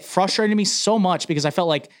else. And it frustrated me so much because I felt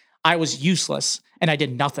like I was useless and I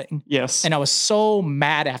did nothing. Yes. And I was so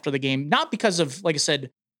mad after the game, not because of, like I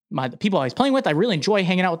said, the people I was playing with. I really enjoy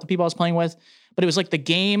hanging out with the people I was playing with, but it was like the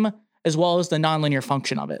game as well as the nonlinear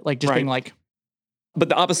function of it. Like just being like. But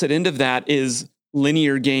the opposite end of that is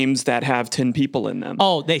linear games that have 10 people in them.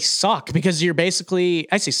 Oh, they suck because you're basically,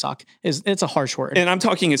 I say suck, it's a harsh word. And I'm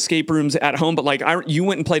talking escape rooms at home, but like you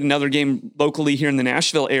went and played another game locally here in the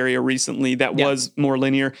Nashville area recently that was more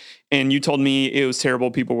linear. And you told me it was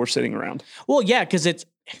terrible. People were sitting around. Well, yeah, because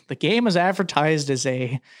the game is advertised as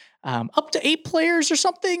a up to 8 players or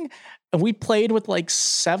something. And we played with like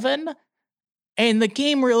 7. And the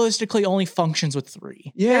game realistically only functions with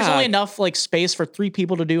 3. Yeah. There's only enough like space for 3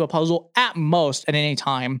 people to do a puzzle at most at any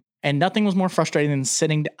time. And nothing was more frustrating than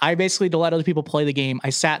sitting. I basically let other people play the game. I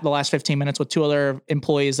sat the last 15 minutes with 2 other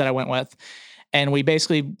employees that I went with. And we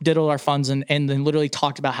basically did all our funds and then literally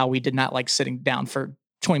talked about how we did not like sitting down for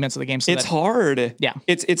 20 minutes of the game. So it's hard. Yeah.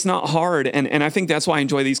 It's not hard. And I think that's why I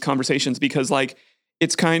enjoy these conversations because like,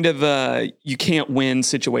 it's kind of a you can't win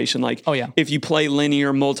situation. Like, oh, yeah. If you play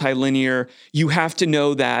linear, multilinear, you have to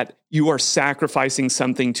know that you are sacrificing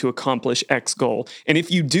something to accomplish X goal. And if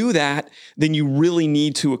you do that, then you really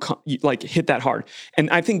need to like hit that hard. And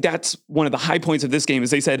I think that's one of the high points of this game is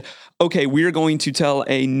they said, okay, we're going to tell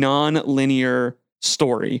a non-linear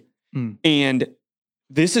story. And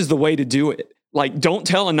this is the way to do it. Like, don't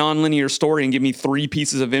tell a nonlinear story and give me 3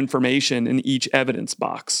 pieces of information in each evidence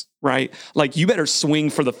box, right? Like, you better swing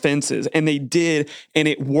for the fences. And they did, and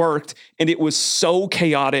it worked, and it was so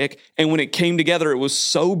chaotic. And when it came together, it was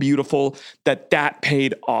so beautiful that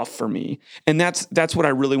paid off for me. And that's what I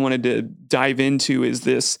really wanted to dive into is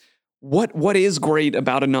this, what is great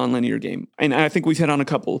about a nonlinear game? And I think we've hit on a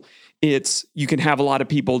couple. It's you can have a lot of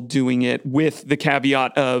people doing it with the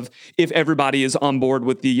caveat of if everybody is on board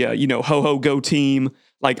with the ho go team,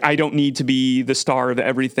 like I don't need to be the star of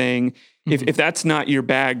everything. Mm-hmm. If that's not your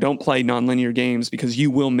bag, don't play nonlinear games because you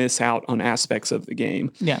will miss out on aspects of the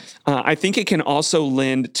game. Yeah, I think it can also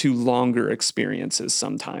lend to longer experiences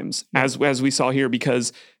sometimes, as we saw here,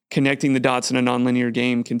 because connecting the dots in a nonlinear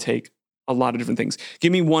game can take a lot of different things.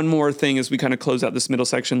 Give me one more thing as we kind of close out this middle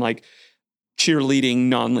section, like cheerleading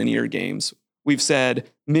nonlinear games. We've said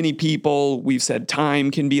many people, we've said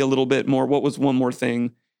time can be a little bit more. What was one more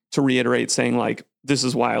thing to reiterate saying like, this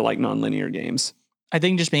is why I like nonlinear games? I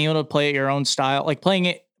think just being able to play it your own style, like playing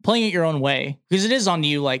it your own way, because it is on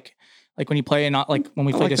you. Like when you play, not like when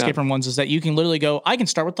we played escape room ones, is that you can literally go, I can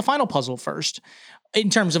start with the final puzzle first. In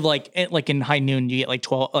terms of like in High Noon, you get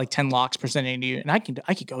like 10 locks presented to you, and I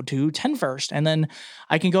could go to 10 first, and then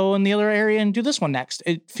I can go in the other area and do this one next.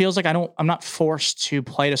 It feels like I'm not forced to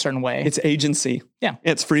play it a certain way. It's agency. Yeah,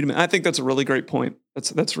 it's freedom. I think that's a really great point.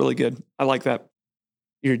 That's really good. I like that.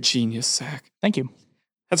 You're a genius, Zach. Thank you.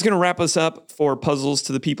 That's going to wrap us up for Puzzles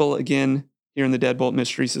to the People again here in the Deadbolt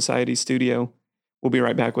Mystery Society studio. We'll be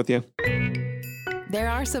right back with you. There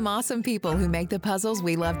are some awesome people who make the puzzles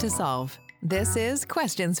we love to solve. This is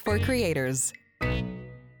Questions for Creators.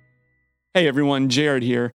 Hey everyone, Jared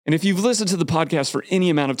here. And if you've listened to the podcast for any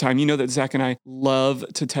amount of time, you know that Zach and I love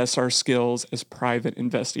to test our skills as private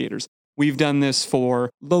investigators. We've done this for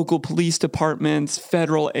local police departments,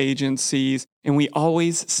 federal agencies, and we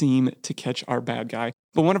always seem to catch our bad guy.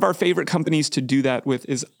 But one of our favorite companies to do that with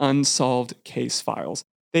is Unsolved Case Files.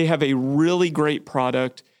 They have a really great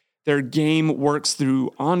product. Their game works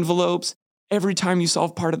through envelopes. Every time you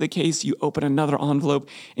solve part of the case, you open another envelope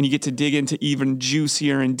and you get to dig into even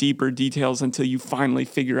juicier and deeper details until you finally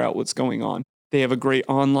figure out what's going on. They have a great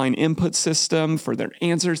online input system for their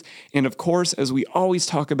answers. And of course, as we always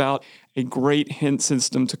talk about, a great hint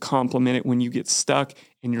system to complement it when you get stuck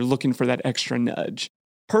and you're looking for that extra nudge.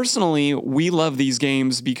 Personally, we love these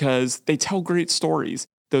games because they tell great stories.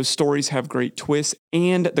 Those stories have great twists,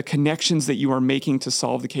 and the connections that you are making to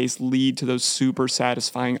solve the case lead to those super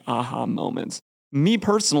satisfying aha moments. Me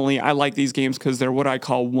personally, I like these games because they're what I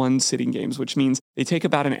call one-sitting games, which means they take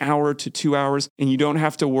about an hour to 2 hours, and you don't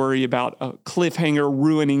have to worry about a cliffhanger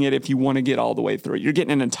ruining it if you want to get all the way through it. You're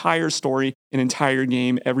getting an entire story, an entire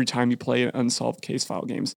game every time you play an Unsolved Case File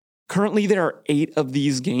games. Currently, there are 8 of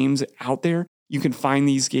these games out there. You can find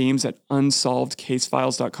these games at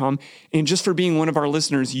unsolvedcasefiles.com. And just for being one of our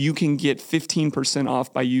listeners, you can get 15%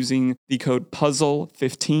 off by using the code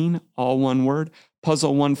PUZZLE15, all one word,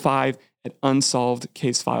 PUZZLE15 at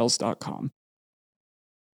unsolvedcasefiles.com.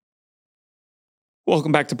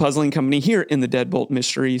 Welcome back to Puzzling Company here in the Deadbolt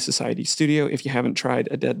Mystery Society studio. If you haven't tried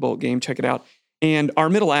a Deadbolt game, check it out. And our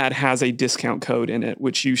middle ad has a discount code in it,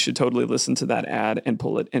 which you should totally listen to that ad and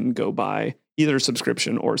pull it and go buy either a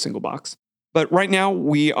subscription or a single box. But right now,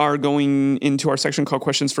 we are going into our section called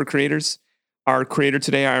Questions for Creators. Our creator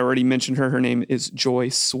today, I already mentioned her. Her name is Joy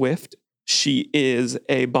Swift. She is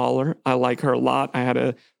a baller. I like her a lot. I had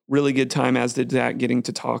a really good time, as did Zach, getting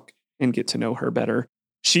to talk and get to know her better.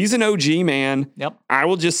 She's an OG, man. Yep. I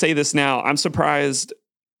will just say this now. I'm surprised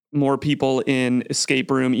more people in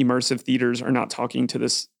escape room immersive theaters are not talking to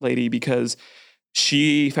this lady because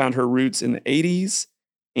she found her roots in the 80s.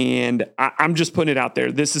 And I'm just putting it out there.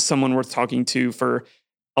 This is someone worth talking to for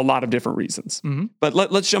a lot of different reasons. Mm-hmm. But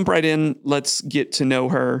let's jump right in. Let's get to know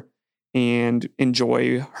her and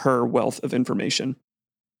enjoy her wealth of information.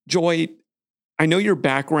 Joy, I know your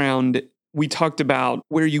background. We talked about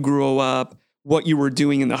where you grew up, what you were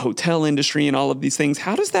doing in the hotel industry and all of these things.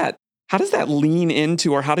 How does that lean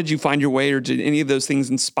into, or how did you find your way, or did any of those things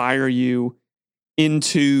inspire you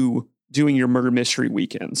into doing your murder mystery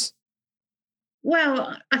weekends?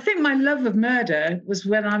 Well, I think my love of murder was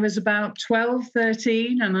when I was about 12,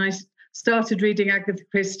 13, and I started reading Agatha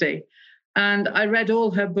Christie. And I read all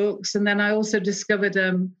her books. And then I also discovered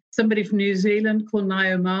somebody from New Zealand called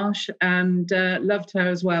Ngaio Marsh and loved her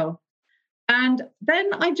as well. And then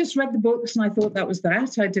I just read the books and I thought that was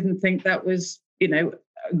that. I didn't think that was, a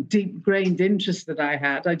deep-grained interest that I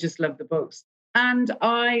had. I just loved the books. And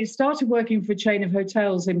I started working for a chain of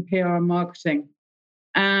hotels in PR and marketing.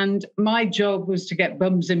 And my job was to get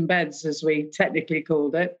bums in beds, as we technically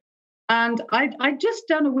called it. And I'd just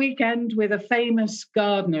done a weekend with a famous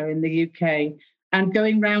gardener in the UK and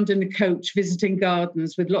going round in a coach, visiting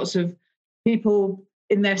gardens with lots of people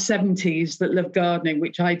in their 70s that loved gardening,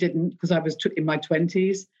 which I didn't because I was in my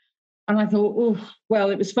 20s. And I thought, oh, well,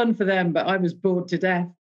 it was fun for them, but I was bored to death.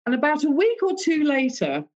 And about a week or two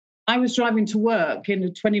later, I was driving to work in a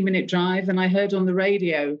 20-minute drive, and I heard on the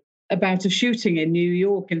radio about a shooting in New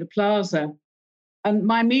York in the plaza. And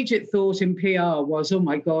my immediate thought in PR was, oh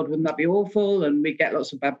my God, wouldn't that be awful? And we get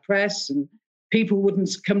lots of bad press and people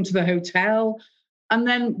wouldn't come to the hotel. And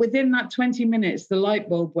then within that 20 minutes, the light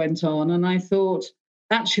bulb went on. And I thought,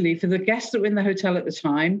 actually, for the guests that were in the hotel at the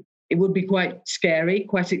time, it would be quite scary,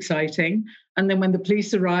 quite exciting. And then when the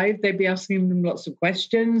police arrived, they'd be asking them lots of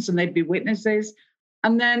questions and they'd be witnesses.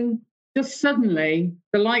 And then just suddenly,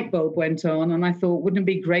 the light bulb went on, and I thought, wouldn't it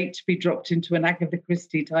be great to be dropped into an Agatha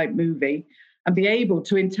Christie type movie and be able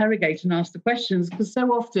to interrogate and ask the questions? Because so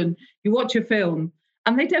often you watch a film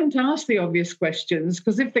and they don't ask the obvious questions,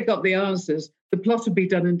 because if they got the answers, the plot would be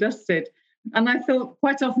done and dusted. And I thought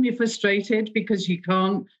quite often you're frustrated because you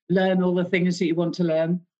can't learn all the things that you want to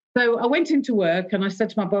learn. So I went into work and I said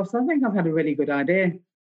to my boss, I think I've had a really good idea.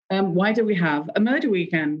 Why do we have a murder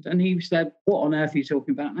weekend? And he said, what on earth are you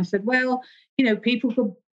talking about? And I said, well, people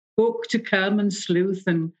could book to come and sleuth.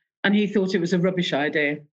 And he thought it was a rubbish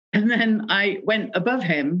idea. And then I went above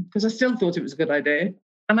him because I still thought it was a good idea.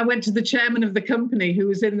 And I went to the chairman of the company who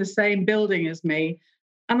was in the same building as me.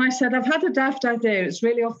 And I said, I've had a daft idea. It's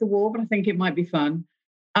really off the wall, but I think it might be fun.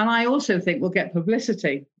 And I also think we'll get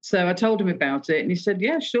publicity. So I told him about it. And he said,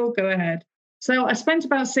 yeah, sure, go ahead. So I spent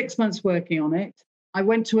about 6 months working on it. I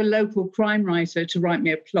went to a local crime writer to write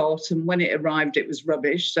me a plot, and when it arrived, it was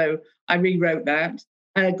rubbish. So I rewrote that.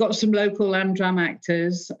 Got some local Amdram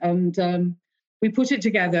actors, and we put it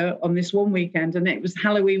together on this one weekend, and it was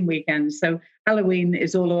Halloween weekend. So Halloween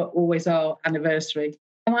is always our anniversary.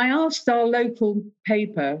 And I asked our local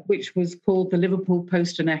paper, which was called the Liverpool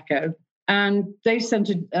Post and Echo, and they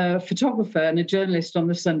sent a photographer and a journalist on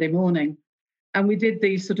the Sunday morning. And we did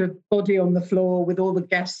the sort of body on the floor with all the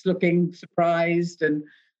guests looking surprised and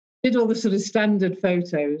did all the sort of standard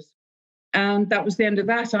photos. And that was the end of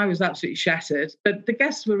that. I was absolutely shattered, but the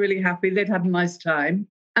guests were really happy. They'd had a nice time.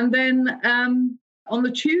 And then on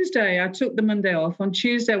the Tuesday, I took the Monday off. On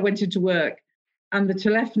Tuesday, I went into work and the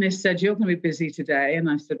telephonist said, "You're going to be busy today." And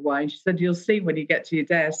I said, "Why?" She said, "You'll see when you get to your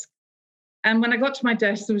desk." And when I got to my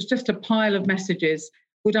desk, there was just a pile of messages.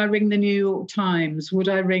 Would I ring the New York Times? Would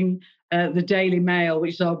I ring the Daily Mail,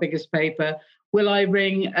 which is our biggest paper? Will I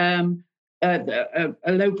ring a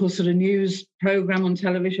local sort of news program on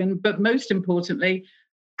television? But most importantly,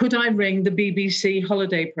 could I ring the BBC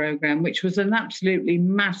holiday program, which was an absolutely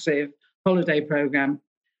massive holiday program?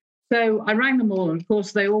 So I rang them all, and of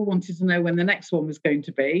course, they all wanted to know when the next one was going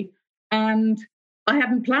to be. And I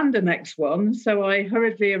hadn't planned a next one, so I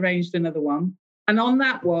hurriedly arranged another one. And on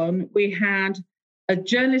that one, we had a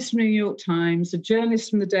journalist from the New York Times, a journalist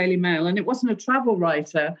from the Daily Mail, and it wasn't a travel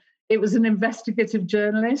writer, it was an investigative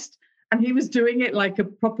journalist, and he was doing it like a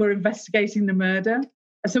proper investigating the murder.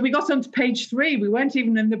 So we got onto page 3. We weren't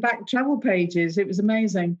even in the back travel pages. It was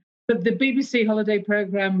amazing. But the BBC holiday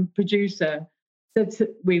programme producer said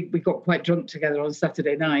we got quite drunk together on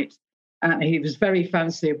Saturday night, and he was very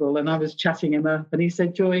fanciable, and I was chatting him up, and he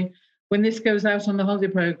said, "Joy, when this goes out on the holiday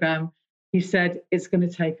programme," he said, "it's going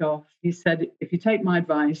to take off." He said, "If you take my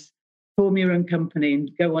advice, form your own company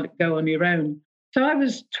and go on your own." So I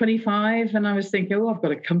was 25 and I was thinking, oh, I've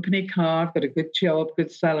got a company car, I've got a good job,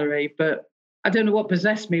 good salary, but I don't know what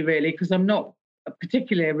possessed me really, because I'm not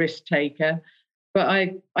particularly a risk taker. But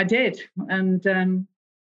I did, and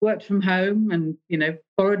worked from home, and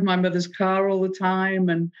borrowed my mother's car all the time,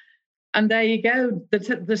 and there you go.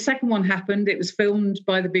 The second one happened. It was filmed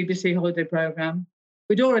by the BBC holiday programme.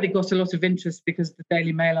 We'd already got a lot of interest because of the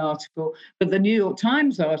Daily Mail article, but the New York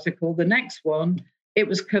Times article, the next one, it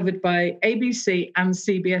was covered by ABC and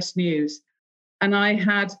CBS News. And I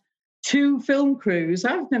had 2 film crews.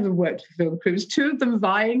 I've never worked for film crews. 2 of them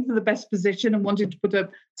vying for the best position and wanted to put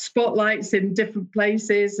up spotlights in different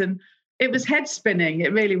places. And it was head spinning.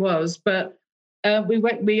 It really was. But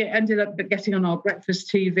we ended up getting on our breakfast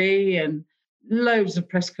TV and loads of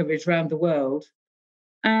press coverage around the world.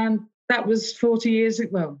 And that was 40 years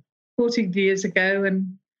ago,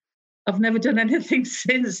 and I've never done anything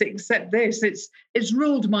since except this. It's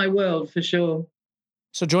ruled my world for sure.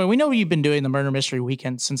 So, Joy, we know you've been doing the Murder Mystery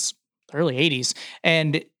Weekend since the early 80s.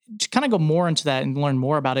 And to kind of go more into that and learn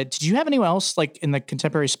more about it, did you have anyone else like in the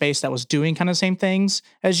contemporary space that was doing kind of the same things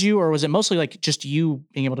as you, or was it mostly like just you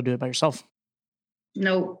being able to do it by yourself?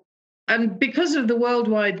 No. And because of the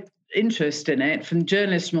worldwide interest in it from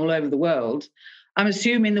journalists from all over the world, I'm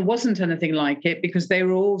assuming there wasn't anything like it because they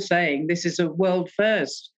were all saying this is a world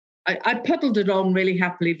first. I puddled it on really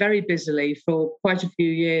happily, very busily for quite a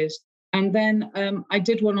few years. And then I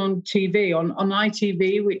did one on TV, on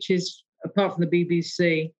ITV, which is, apart from the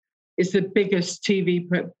BBC, is the biggest TV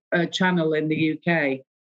channel in the UK.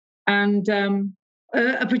 And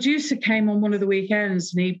a producer came on one of the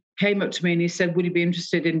weekends and he came up to me and he said, would you be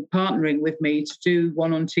interested in partnering with me to do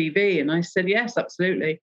one on TV? And I said, yes,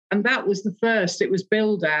 absolutely. And that was the first. It was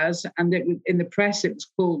billed as, and in the press, it was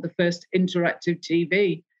called the first interactive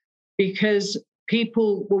TV, because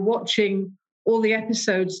people were watching all the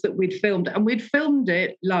episodes that we'd filmed, and we'd filmed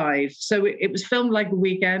it live. So it was filmed like a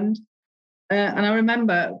weekend. And I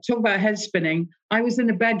remember, talk about head spinning, I was in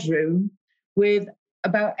a bedroom with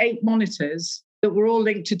about 8 monitors that were all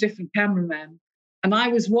linked to different cameramen. And I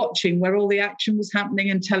was watching where all the action was happening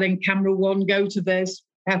and telling camera 1, go to this,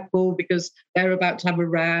 careful, because they're about to have a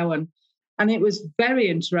row. And it was very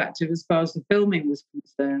interactive as far as the filming was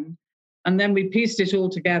concerned. And then we pieced it all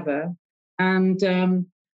together. And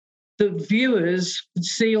the viewers could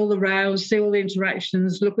see all the rows, see all the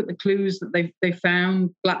interactions, look at the clues that they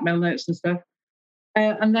found, blackmail notes and stuff.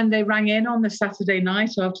 And then they rang in on the Saturday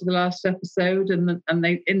night after the last episode, and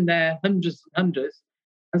they, in their hundreds and hundreds,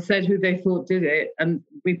 and said who they thought did it. And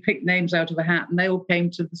we picked names out of a hat, and they all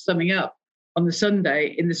came to the summing up on the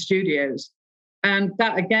Sunday in the studios. And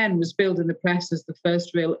that, again, was billed in the press as the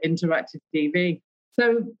first real interactive TV.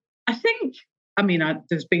 So I think,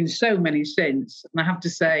 there's been so many since, and I have to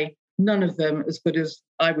say, none of them as good as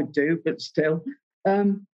I would do, but still.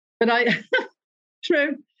 True.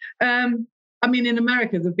 I mean, in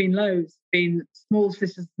America, there have been loads. Been Small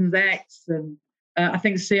Citizens X, and I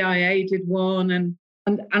think CIA did one. And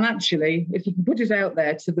actually, if you can put it out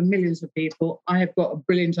there to the millions of people, I have got a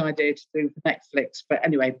brilliant idea to do for Netflix. But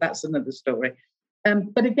anyway, that's another story.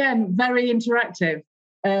 But again, very interactive.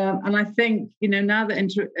 And I think, now that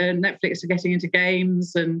Netflix are getting into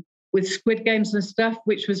games and with Squid Games and stuff,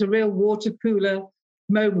 which was a real water cooler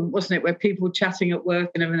moment, wasn't it, where people were chatting at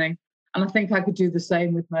work and everything. And I think I could do the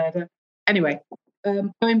same with murder. Anyway,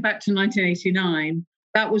 going back to 1989,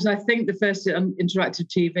 that was, I think, the first interactive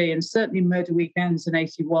TV, and certainly Murder Weekends in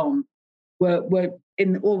 81 were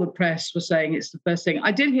in all the press were saying it's the first thing.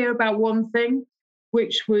 I did hear about one thing,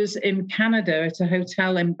 which was in Canada at a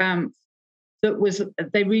hotel in Banff,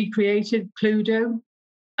 they recreated Cluedo,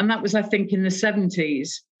 and that was, I think, in the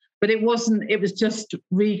 70s. But it wasn't, it was just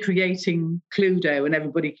recreating Cluedo, and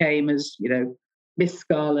everybody came as, Miss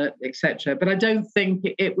Scarlet, etc. But I don't think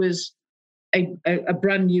it was a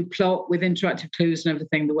brand new plot with interactive clues and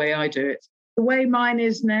everything the way I do it. The way mine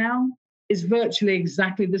is now is virtually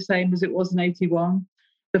exactly the same as it was in 81.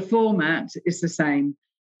 The format is the same.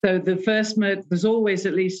 So the first murder, there's always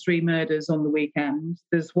at least 3 murders on the weekend.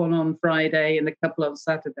 There's one on Friday and a couple on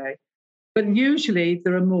Saturday. But usually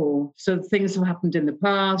there are more. So things have happened in the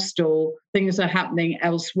past or things are happening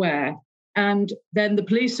elsewhere. And then the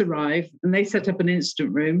police arrive and they set up an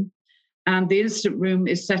instant room. And the instant room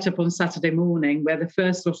is set up on Saturday morning where the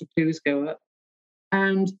first lot of clues go up.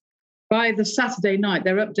 And by the Saturday night,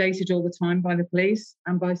 they're updated all the time by the police.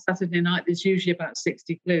 And by Saturday night, there's usually about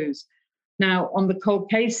 60 clues. Now, on the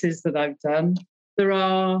cold cases that I've done, there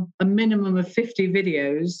are a minimum of 50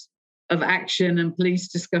 videos of action and police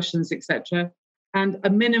discussions, etc., and a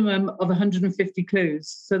minimum of 150 clues.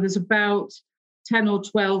 So there's about 10 or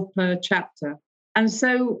 12 per chapter. And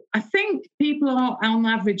so I think people are on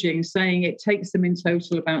averaging saying it takes them in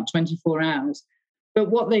total about 24 hours. But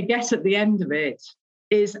what they get at the end of it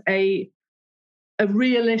is a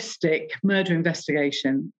realistic murder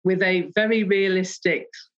investigation with a very realistic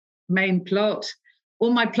main plot.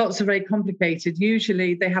 All my plots are very complicated.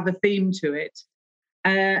 Usually they have a theme to it.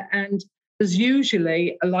 And there's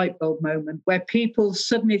usually a light bulb moment where people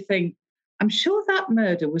suddenly think, I'm sure that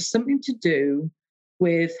murder was something to do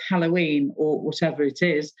with Halloween or whatever it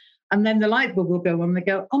is. And then the light bulb will go on and they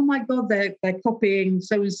go, oh my God, they're copying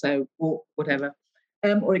so-and-so or whatever.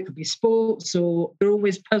 Or it could be sports, or they're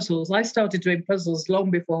always puzzles. I started doing puzzles long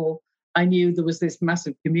before I knew there was this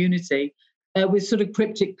massive community with sort of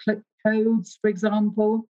cryptic codes, for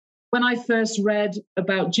example. When I first read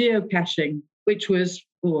about geocaching, which was,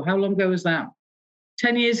 how long ago was that?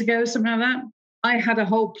 10 years ago, something like that. I had a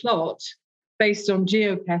whole plot based on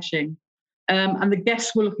geocaching. And the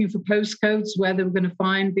guests were looking for postcodes where they were going to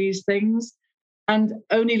find these things. And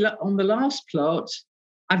only on the last plot,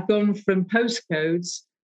 I've gone from postcodes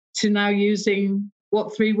to now using,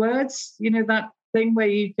 3 words? That thing where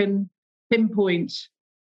you can pinpoint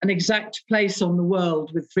an exact place on the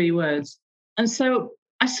world with 3 words. And so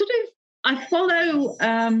I follow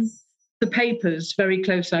the papers very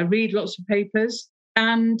closely. I read lots of papers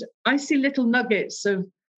and I see little nuggets of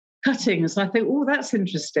cuttings. I think, that's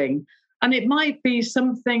interesting. And it might be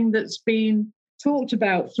something that's been talked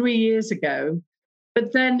about 3 years ago,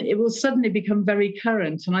 but then it will suddenly become very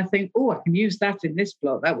current. And I think, I can use that in this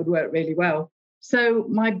plot. That would work really well. So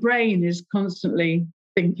my brain is constantly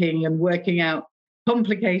thinking and working out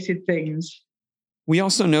complicated things. We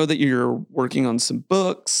also know that you're working on some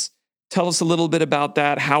books. Tell us a little bit about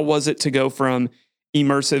that. How was it to go from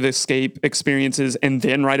immersive escape experiences and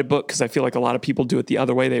then write a book? Because I feel like a lot of people do it the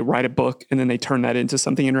other way. They write a book and then they turn that into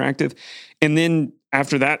something interactive. And then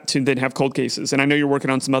after that, to then have cold cases. And I know you're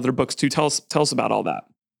working on some other books too. Tell us about all that.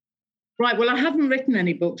 Right. Well, I haven't written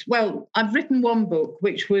any books. Well, I've written one book,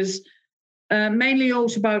 which was mainly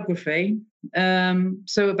autobiography.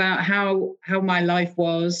 So about how my life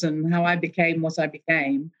was and how I became what I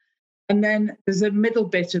became. And then there's a middle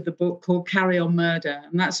bit of the book called Carry On Murder.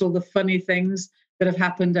 And that's all the funny things that have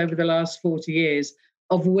happened over the last 40 years,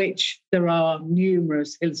 of which there are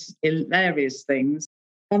numerous hilarious things.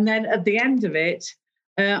 And then at the end of it,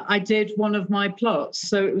 I did one of my plots.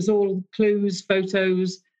 So it was all clues,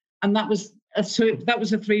 photos, and that was a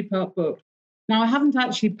 3-part book. Now, I haven't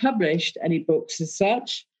actually published any books as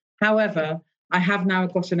such. However, I have now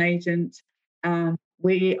got an agent, and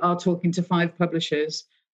we are talking to 5 publishers.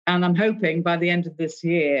 And I'm hoping by the end of this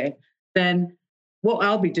year, then what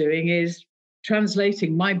I'll be doing is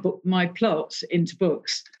translating my plots into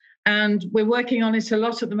books. And we're working on it a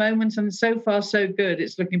lot at the moment. And so far, so good.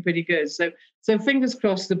 It's looking pretty good. So fingers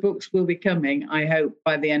crossed the books will be coming, I hope,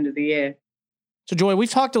 by the end of the year. So Joy, we've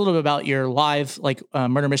talked a little bit about your live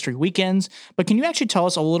murder mystery weekends, but can you actually tell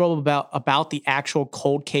us a little about the actual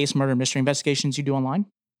cold case murder mystery investigations you do online?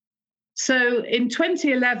 So in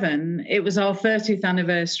 2011, it was our 30th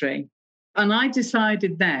anniversary. And I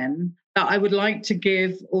decided then that I would like to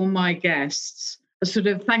give all my guests a sort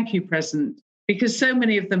of thank you present, because so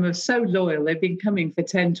many of them are so loyal. They've been coming for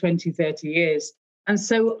 10, 20, 30 years. And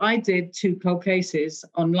so I did 2 cold cases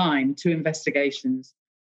online, 2 investigations.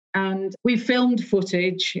 And we filmed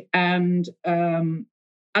footage, and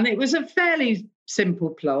it was a fairly simple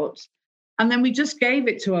plot. And then we just gave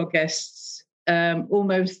it to our guests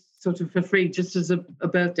almost sort of for free, just as a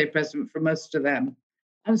birthday present for most of them.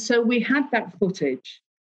 And so we had that footage.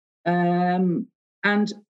 And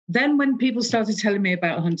then when people started telling me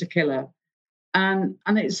about Hunter Killer, and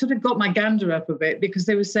it sort of got my gander up a bit, because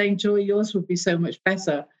they were saying, Joy, yours would be so much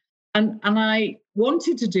better. And I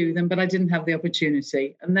wanted to do them, but I didn't have the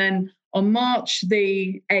opportunity. And then on March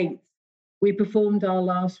the 8th, we performed our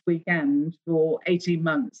last weekend for 18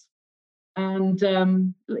 months. And,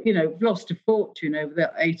 lost a fortune over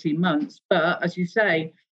that 18 months. But as you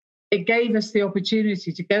say, it gave us the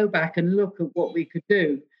opportunity to go back and look at what we could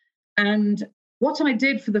do. And what I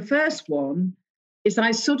did for the first one is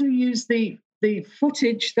I sort of used the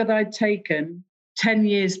footage that I'd taken 10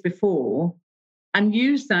 years before and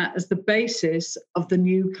used that as the basis of the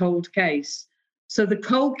new cold case. So the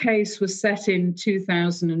cold case was set in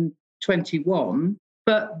 2021,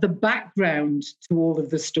 but the background to all of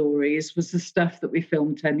the stories was the stuff that we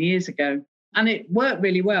filmed 10 years ago. And it worked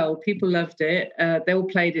really well. People loved it. They all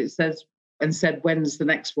played it and said, when's the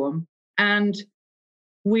next one? And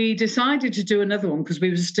we decided to do another one because we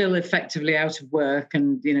were still effectively out of work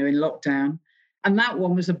and, in lockdown. And that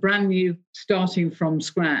one was a brand new, starting from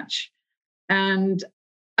scratch. And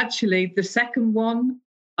actually, the second one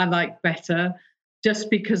I liked better, just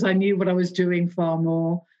because I knew what I was doing far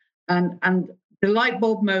more. And the light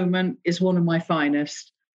bulb moment is one of my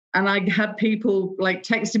finest. And I had people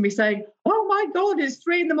texting me saying, oh my God, it's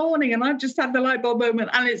 3 a.m. and I've just had the light bulb moment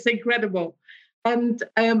and it's incredible. And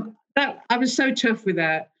that I was so chuffed with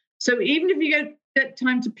that. So even if you get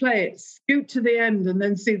time to play it, scoot to the end and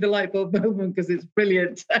then see the light bulb moment, because it's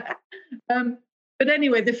brilliant. But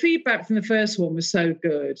anyway, the feedback from the first one was so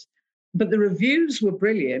good, but the reviews were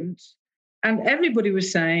brilliant. And everybody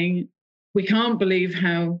was saying, we can't believe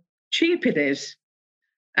how cheap it is.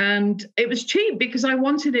 And it was cheap because I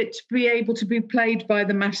wanted it to be able to be played by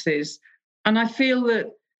the masses. And I feel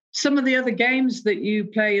that some of the other games that you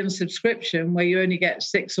play in subscription, where you only get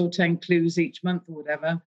 6 or 10 clues each month or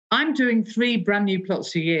whatever, I'm doing 3 brand new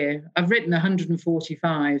plots a year. I've written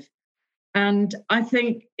 145. And I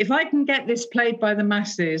think if I can get this played by the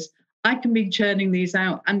masses, I can be churning these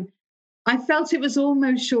out. And I felt it was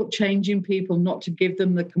almost shortchanging people not to give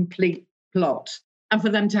them the complete plot and for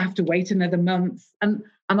them to have to wait another month. And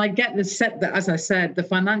I get the set that, as I said, the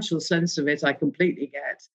financial sense of it, I completely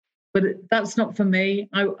get. But that's not for me.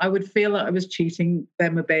 I would feel that I was cheating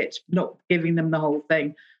them a bit, not giving them the whole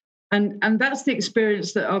thing. And that's the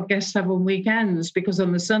experience that our guests have on weekends, because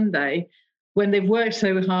on the Sunday, when they've worked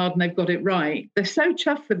so hard and they've got it right, they're so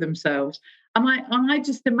chuffed with themselves. And I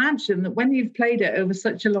just imagine that when you've played it over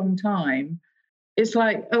such a long time, it's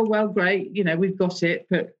like, oh, well, great, we've got it.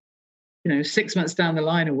 But, 6 months down the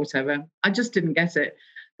line or whatever, I just didn't get it.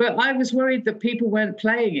 But I was worried that people weren't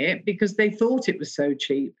playing it because they thought it was so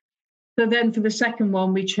cheap. So then for the second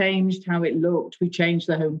one, we changed how it looked. We changed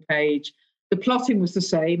the homepage. The plotting was the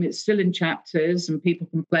same. It's still in chapters and people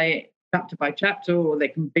can play it chapter by chapter, or they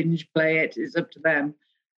can binge play it. It's up to them.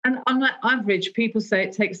 And on average, people say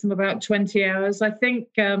it takes them about 20 hours. I think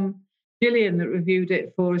Gillian, that reviewed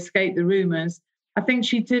it for Escape the Rumours, I think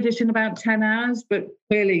she did it in about 10 hours, but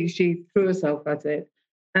clearly she threw herself at it.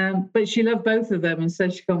 But she loved both of them and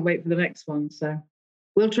said she can't wait for the next one. So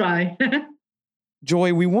we'll try.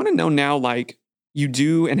 Joy, we want to know now, you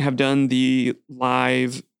do and have done the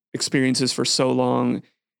live experiences for so long.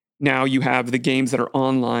 Now you have the games that are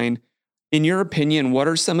online. In your opinion, what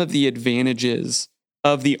are some of the advantages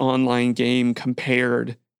of the online game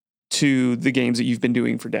compared to the games that you've been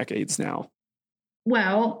doing for decades now?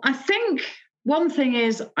 Well, I think one thing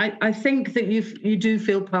is I think that you do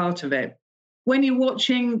feel part of it. When you're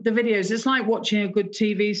watching the videos, it's like watching a good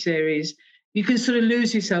TV series. You can sort of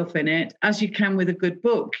lose yourself in it, as you can with a good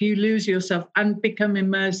book. You lose yourself and become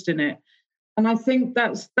immersed in it. And I think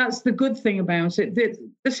that's the good thing about it.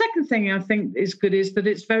 The second thing I think is good is that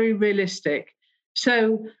it's very realistic.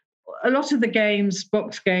 So a lot of the games,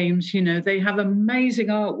 box games, they have amazing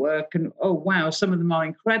artwork and, oh, wow, some of them are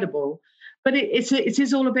incredible. But it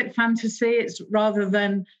is all a bit fantasy. It's rather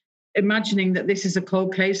than imagining that this is a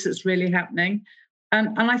cold case that's really happening.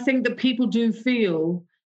 And I think that people do feel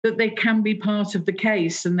that they can be part of the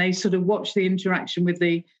case, and they sort of watch the interaction with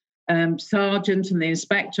the sergeant and the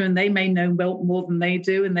inspector, and they may know more than they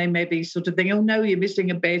do, and they may be sort of thinking, oh no, you're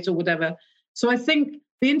missing a bit or whatever. So I think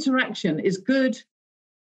the interaction is good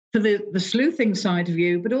for the sleuthing side of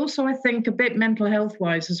you, but also I think a bit mental health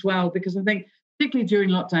wise as well, because I think particularly during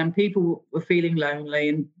lockdown, people were feeling lonely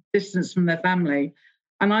and distanced from their family.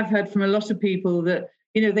 And I've heard from a lot of people that,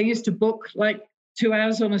 they used to book like 2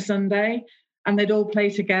 hours on a Sunday and they'd all play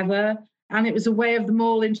together. And it was a way of them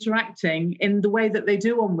all interacting in the way that they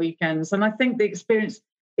do on weekends. And I think the experience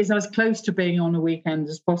is as close to being on a weekend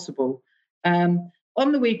as possible.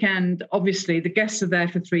 On the weekend, obviously, the guests are there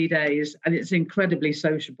for 3 days and it's incredibly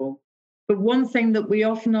sociable. But one thing that we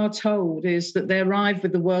often are told is that they arrive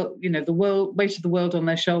with the world, weight of the world on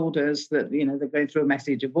their shoulders, that, they're going through a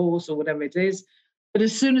messy divorce or whatever it is. But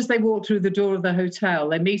as soon as they walk through the door of the hotel,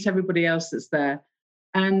 they meet everybody else that's there.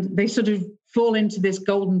 And they sort of fall into this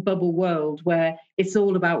golden bubble world where it's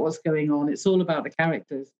all about what's going on. It's all about the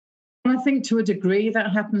characters. And I think to a degree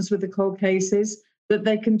that happens with the cold cases, that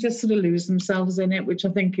they can just sort of lose themselves in it, which I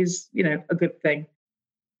think is, a good thing.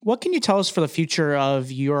 What can you tell us for the future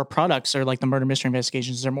of your products or like the murder mystery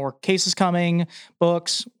investigations? Is there more cases coming,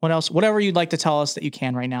 books? What else? Whatever you'd like to tell us that you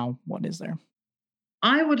can right now, what is there?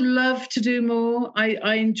 I would love to do more.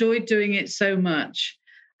 I enjoyed doing it so much.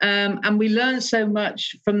 And we learned so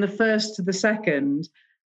much from the first to the second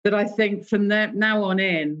that I think from now on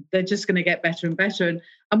in, they're just going to get better and better.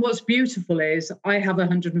 And what's beautiful is I have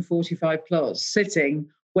 145 plots sitting,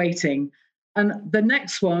 waiting. And the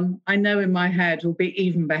next one, I know in my head, will be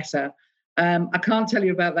even better. I can't tell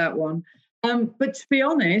you about that one. But to be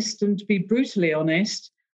honest, and to be brutally honest,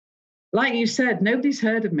 like you said, nobody's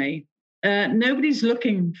heard of me. Nobody's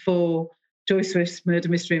looking for Joyce Swift's murder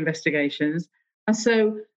mystery investigations. And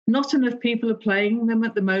so not enough people are playing them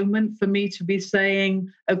at the moment for me to be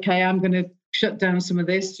saying, okay, I'm going to shut down some of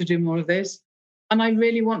this to do more of this. And I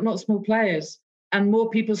really want lots more players and more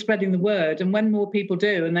people spreading the word. And when more people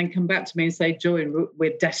do and then come back to me and say, Joy,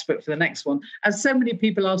 we're desperate for the next one, as so many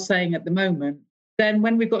people are saying at the moment, then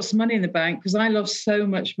when we've got some money in the bank, because I lost so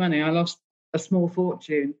much money, I lost a small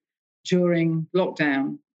fortune during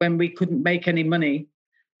lockdown when we couldn't make any money.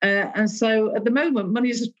 And so at the moment, money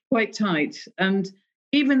is quite tight. And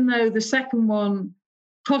even though the second one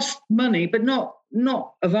cost money, but not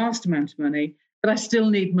a vast amount of money, but I still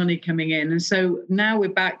need money coming in. And so now we're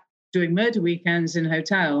back doing murder weekends in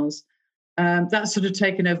hotels. That's sort of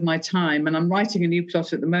taken over my time. And I'm writing a new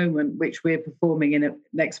plot at the moment, which we're performing in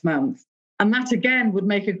next month. And that again would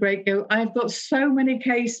make a great go. I've got so many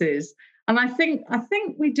cases. And I think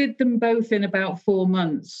we did them both in about 4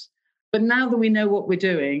 months. But now that we know what we're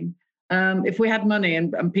doing, if we had money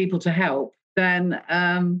and people to help, then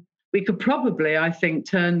we could probably, I think,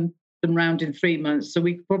 turn them around in 3 months. So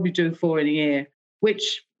we could probably do 4 in a year,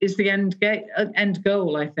 which is the end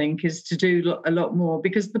goal, I think, is to do a lot more.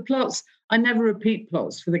 Because the plots, I never repeat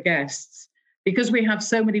plots for the guests. Because we have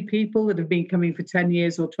so many people that have been coming for 10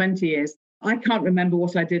 years or 20 years, I can't remember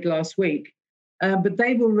what I did last week. But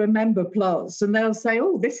they will remember plots and they'll say,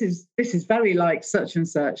 oh, this is very like such and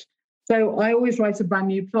such. So I always write a brand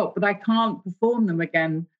new plot, but I can't perform them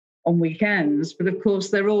again on weekends. But of course,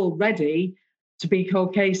 they're all ready to be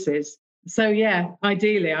cold cases. So yeah,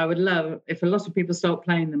 ideally, I would love, if a lot of people start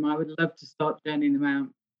playing them, I would love to start churning them out.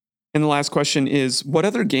 And the last question is, what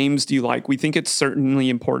other games do you like? We think it's certainly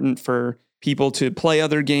important for people to play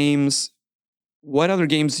other games. What other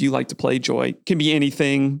games do you like to play, Joy? It can be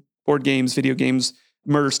anything, board games, video games,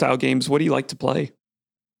 murder style games. What do you like to play?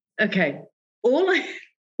 Okay.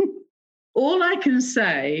 All I can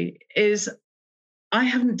say is I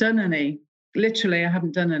haven't done any. Literally, I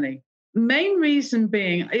haven't done any. Main reason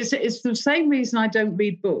being, it's the same reason I don't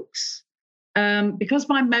read books. Because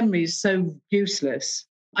my memory is so useless.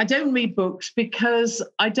 I don't read books because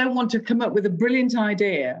I don't want to come up with a brilliant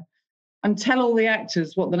idea and tell all the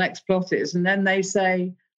actors what the next plot is. And then they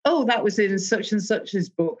say, oh, that was in such and such's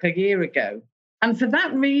book a year ago. And for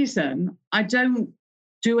that reason, I don't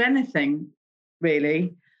do anything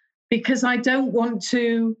really, because I don't want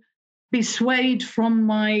to be swayed from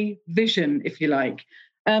my vision, if you like.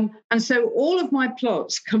 And so all of my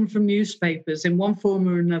plots come from newspapers in one form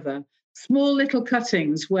or another, small little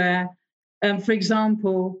cuttings where, for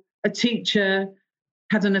example, a teacher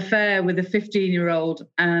had an affair with a 15-year-old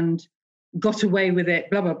and got away with it,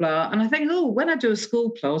 blah, blah, blah. And I think, oh, when I do a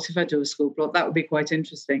school plot, if I do a school plot, that would be quite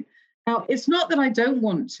interesting. Now, it's not that I don't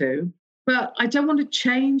want to, but I don't want to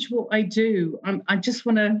change what I do. I just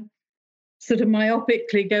want to sort of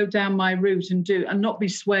myopically go down my route and not be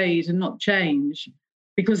swayed and not change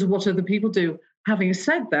because of what other people do. Having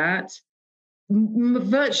said that,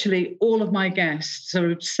 virtually all of my guests are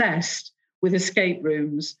obsessed with escape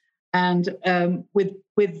rooms and with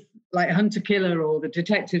like Hunter Killer or the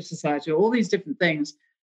Detective Society or all these different things.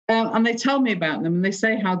 And they tell me about them and they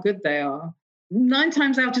say how good they are. 9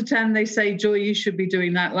 times out of 10, they say, Joy, you should be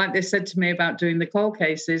doing that. Like they said to me about doing the cold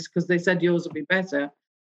cases because they said yours will be better.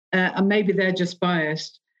 And maybe they're just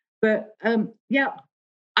biased. But yeah,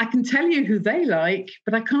 I can tell you who they like,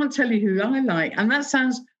 but I can't tell you who I like. And that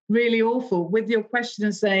sounds really awful with your question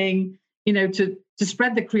of saying, to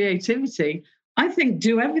spread the creativity. I think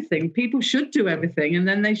do everything. People should do everything. And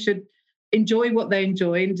then they should enjoy what they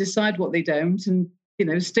enjoy and decide what they don't and,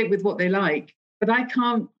 stick with what they like. But I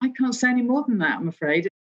can't say any more than that, I'm afraid.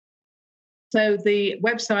 So the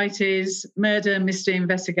website is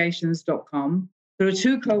murdermysteryinvestigations.com. There are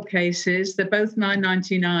 2 cold cases. They're both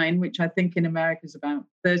 $9.99, which I think in America is about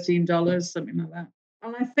 $13, something like that.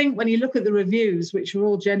 And I think when you look at the reviews, which are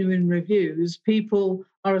all genuine reviews, people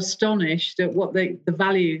are astonished at what the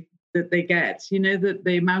value that they get,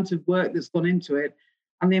 the amount of work that's gone into it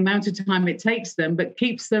and the amount of time it takes them, but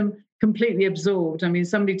keeps them completely absorbed. I mean,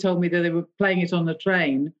 somebody told me that they were playing it on the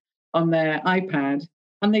train on their iPad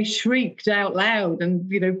and they shrieked out loud and,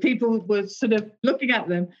 people were sort of looking at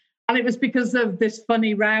them. And it was because of this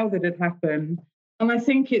funny row that had happened. And I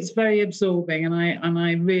think it's very absorbing, and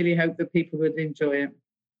I really hope that people would enjoy it.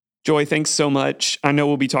 Joy, thanks so much. I know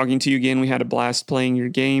we'll be talking to you again. We had a blast playing your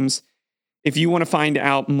games. If you want to find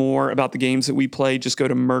out more about the games that we play, just go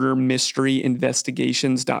to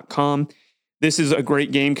murdermysteryinvestigations.com. This is a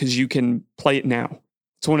great game because you can play it now.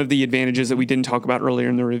 It's one of the advantages that we didn't talk about earlier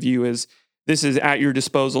in the review is this is at your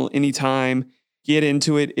disposal anytime. Get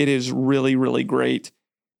into it. It is really, really great.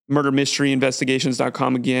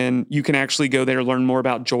 murdermysteryinvestigations.com again. You can actually go there, learn more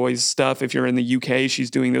about Joy's stuff. If you're in the UK,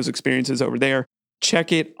 she's doing those experiences over there.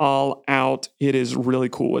 Check it all out. It is really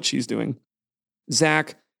cool what she's doing.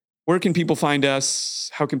 Zach, where can people find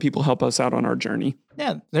us? How can people help us out on our journey?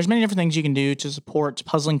 Yeah, there's many different things you can do to support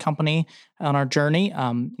Puzzling Company on our journey.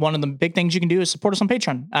 One of the big things you can do is support us on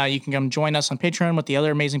Patreon. You can come join us on Patreon with the other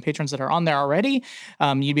amazing patrons that are on there already.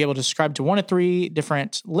 You'd be able to subscribe to 1 of 3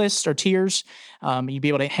 different lists or tiers. You'd be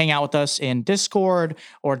able to hang out with us in Discord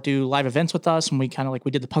or do live events with us. And we kind of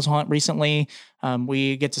we did the puzzle hunt recently.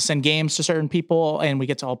 We get to send games to certain people and we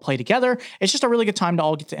get to all play together. It's just a really good time to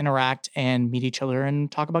all get to interact and meet each other and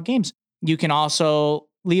talk about games. You can also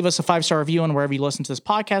leave us a 5-star review on wherever you listen to this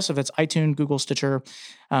podcast. If it's iTunes, Google, Stitcher,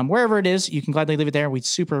 wherever it is, you can gladly leave it there. We'd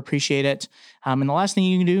super appreciate it. And the last thing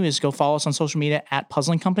you can do is go follow us on social media at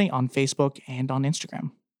Puzzling Company on Facebook and on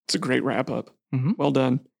Instagram. It's a great wrap up. Mm-hmm. Well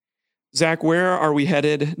done. Zach, where are we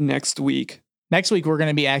headed next week? Next week, we're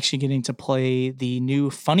going to be actually getting to play the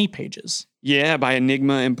new Funny Pages. Yeah, by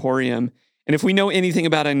Enigma Emporium. And if we know anything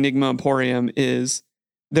about Enigma Emporium is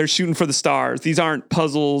they're shooting for the stars. These aren't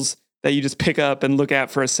puzzles that you just pick up and look at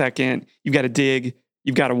for a second. You've got to dig.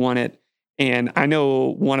 You've got to want it. And I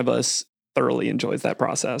know one of us thoroughly enjoys that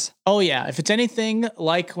process. Oh, yeah. If it's anything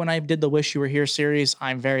like when I did the Wish You Were Here series,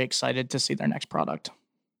 I'm very excited to see their next product.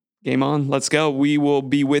 Game on. Let's go. We will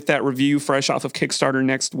be with that review fresh off of Kickstarter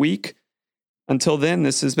next week. Until then,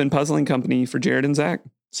 this has been Puzzling Company for Jared and Zach.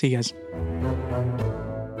 See you guys.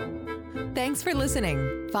 Thanks for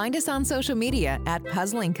listening. Find us on social media at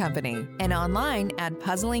Puzzling Company and online at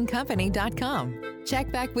puzzlingcompany.com. Check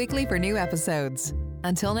back weekly for new episodes.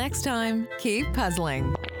 Until next time, keep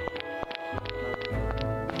puzzling.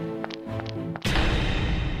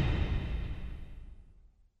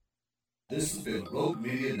 This has been Rogue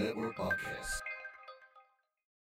Media Network Podcast.